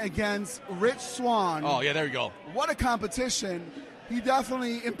went against Rich Swann. Oh, yeah, there you go. What a competition. He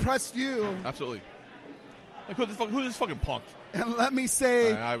definitely impressed you. Absolutely. Who this fucking punk? And let me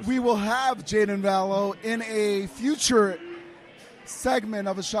say, we will have Jaden Vallow in a future segment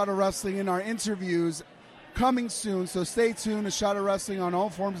of A Shot of Wrestling in our interviews coming soon. So stay tuned. A Shot of Wrestling on all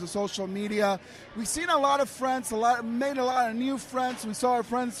forms of social media. We've seen a lot of friends, made a lot of new friends. We saw our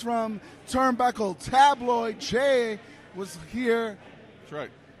friends from Turnbuckle Tabloid. Jay was here. That's right.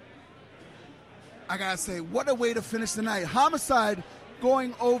 I gotta say, what a way to finish the night. Homicide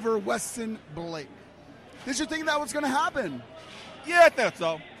going over Weston Blake. Did you think that was going to happen? Yeah, I thought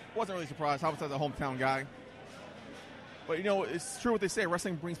so. Wasn't really surprised. Homicide's a hometown guy. But, it's true what they say.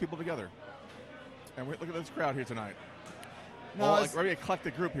 Wrestling brings people together. And look at this crowd here tonight. A very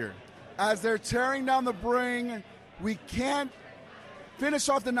eclectic group here. As they're tearing down the ring, we can't finish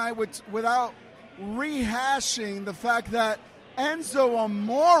off the night without rehashing the fact that Enzo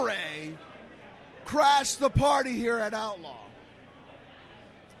Amore crashed the party here at Outlaw.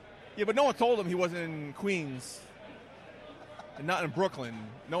 Yeah, but no one told him he wasn't in Queens and not in Brooklyn.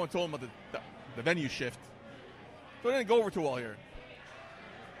 No one told him about the venue shift. So it didn't go over too well here.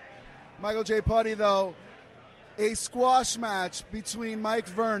 Michael J. Putty, though, a squash match between Mike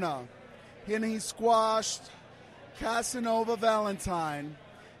Verna, and he squashed Casanova Valentine,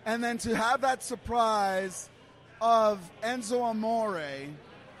 and then to have that surprise of Enzo Amore.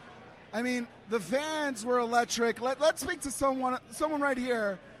 I mean, the fans were electric. Let's speak to someone right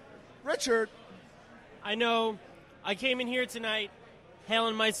here. Richard. I know. I came in here tonight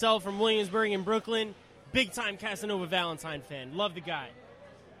hailing myself from Williamsburg in Brooklyn. Big-time Casanova Valentine fan. Love the guy.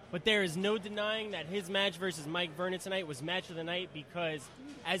 But there is no denying that his match versus Mike Verna tonight was match of the night, because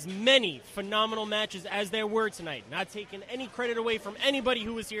as many phenomenal matches as there were tonight, not taking any credit away from anybody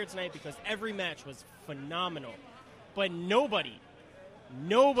who was here tonight, because every match was phenomenal. But nobody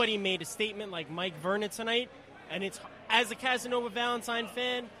made a statement like Mike Verna tonight. And it's, as a Casanova Valentine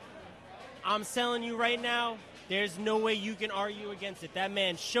fan, I'm telling you right now, there's no way you can argue against it. That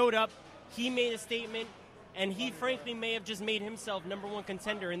man showed up, he made a statement, and he frankly may have just made himself number one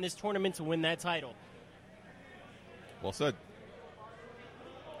contender in this tournament to win that title. Well said.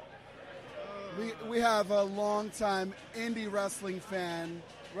 We have a longtime indie wrestling fan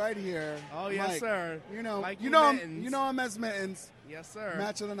right here. Oh yes, Mike. sir. You know Mittens. him as Mittens. Yes, sir.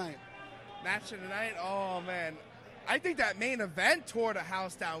 Match of the night. Match of the night. Oh man, I think that main event tore the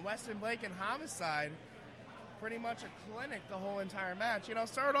house down. Weston Blake and Homicide. Pretty much a clinic the whole entire match. You know,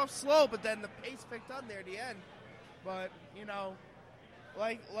 started off slow, but then the pace picked up there at the end. But, you know,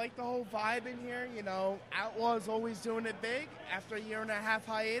 like the whole vibe in here, you know, Outlaw's always doing it big. After a 1.5-year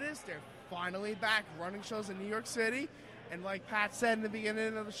hiatus, they're finally back running shows in New York City. And like Pat said in the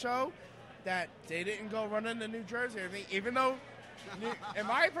beginning of the show, that they didn't go running to New Jersey. I mean, even though, in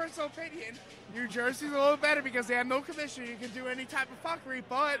my personal opinion, New Jersey's a little better because they have no commission. You can do any type of fuckery,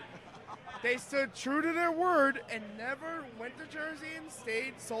 but they stood true to their word and never went to Jersey and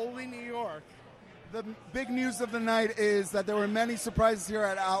stayed solely New York. The big news of the night is that there were many surprises here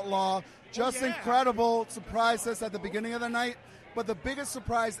at Outlaw. Just Incredible surprised us at the beginning of the night, but the biggest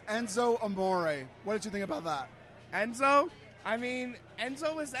surprise, Enzo Amore. What did you think about that? Enzo? I mean,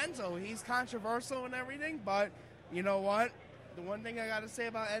 Enzo is Enzo. He's controversial and everything, but you know what? The one thing I got to say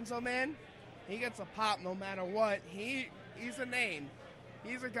about Enzo, man, he gets a pop no matter what. He's a name.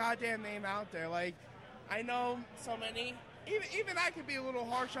 He's a goddamn name out there. Like, I know so many. Even I could be a little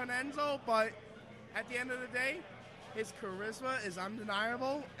harsh on Enzo, but at the end of the day, his charisma is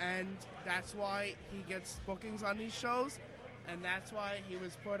undeniable, and that's why he gets bookings on these shows, and that's why he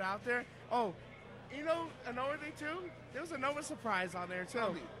was put out there. Oh, you know, another thing, too? There was another surprise on there,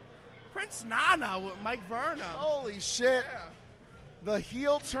 too. Prince Nana with Mike Verna. Holy shit. Yeah. The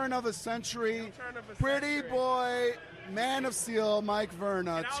heel turn of a century. Pretty boy, Man of Steel, Mike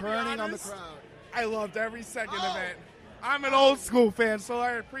Verna, turning on the crowd. I loved every second of it. I'm an old school fan, so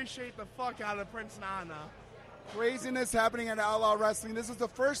I appreciate the fuck out of Prince Nana. Craziness happening at Outlaw Wrestling. This is the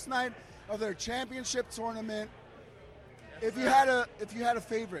first night of their championship tournament. If you had a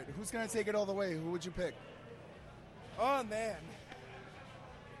favorite, who's going to take it all the way? Who would you pick? Oh man,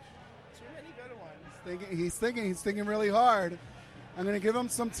 too many good ones. He's thinking really hard. I'm going to give him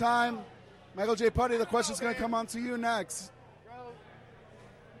some time. Michael J. Putty, the question's going to come on to you next. Bro,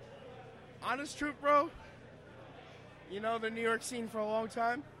 honest truth, bro. You know the New York scene for a long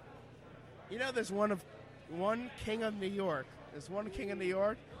time. You know there's one king of New York. There's one king of New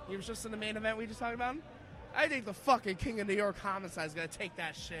York. He was just in the main event we just talked about. I think the fucking king of New York, Homicide, is going to take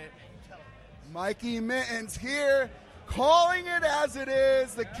that shit. Mikey Mittens here, calling it as it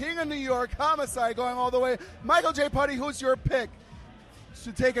is. The king of New York, Homicide, going all the way. Michael J. Putty, who's your pick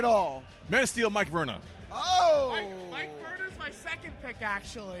to take it all? Man of Steel, Mike Verna. Oh! Mike Verna's my second pick,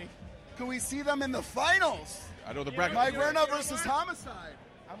 actually. Can we see them in the finals? I know the bracket. Mike Verna versus Homicide.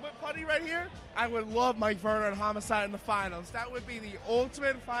 I'm with Putty right here. I would love Mike Verna and Homicide in the finals. That would be the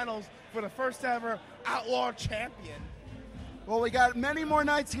ultimate finals for the first ever Outlaw champion. Well, we got many more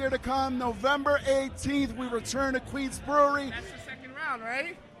nights here to come. November 18th, we return to Queens Brewery. That's the second round,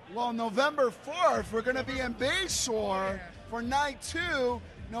 right? Well, November 4th, we're going to be in Bayshore for night 2.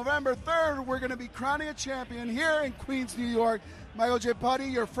 November 3rd, we're going to be crowning a champion here in Queens, New York. Michael J. Putty,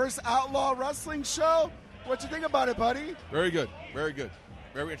 your first Outlaw wrestling show. What you think about it, buddy? Very good. Very good.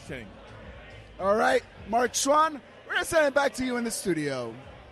 Very entertaining. All right, Mark Schwann, we're going to send it back to you in the studio.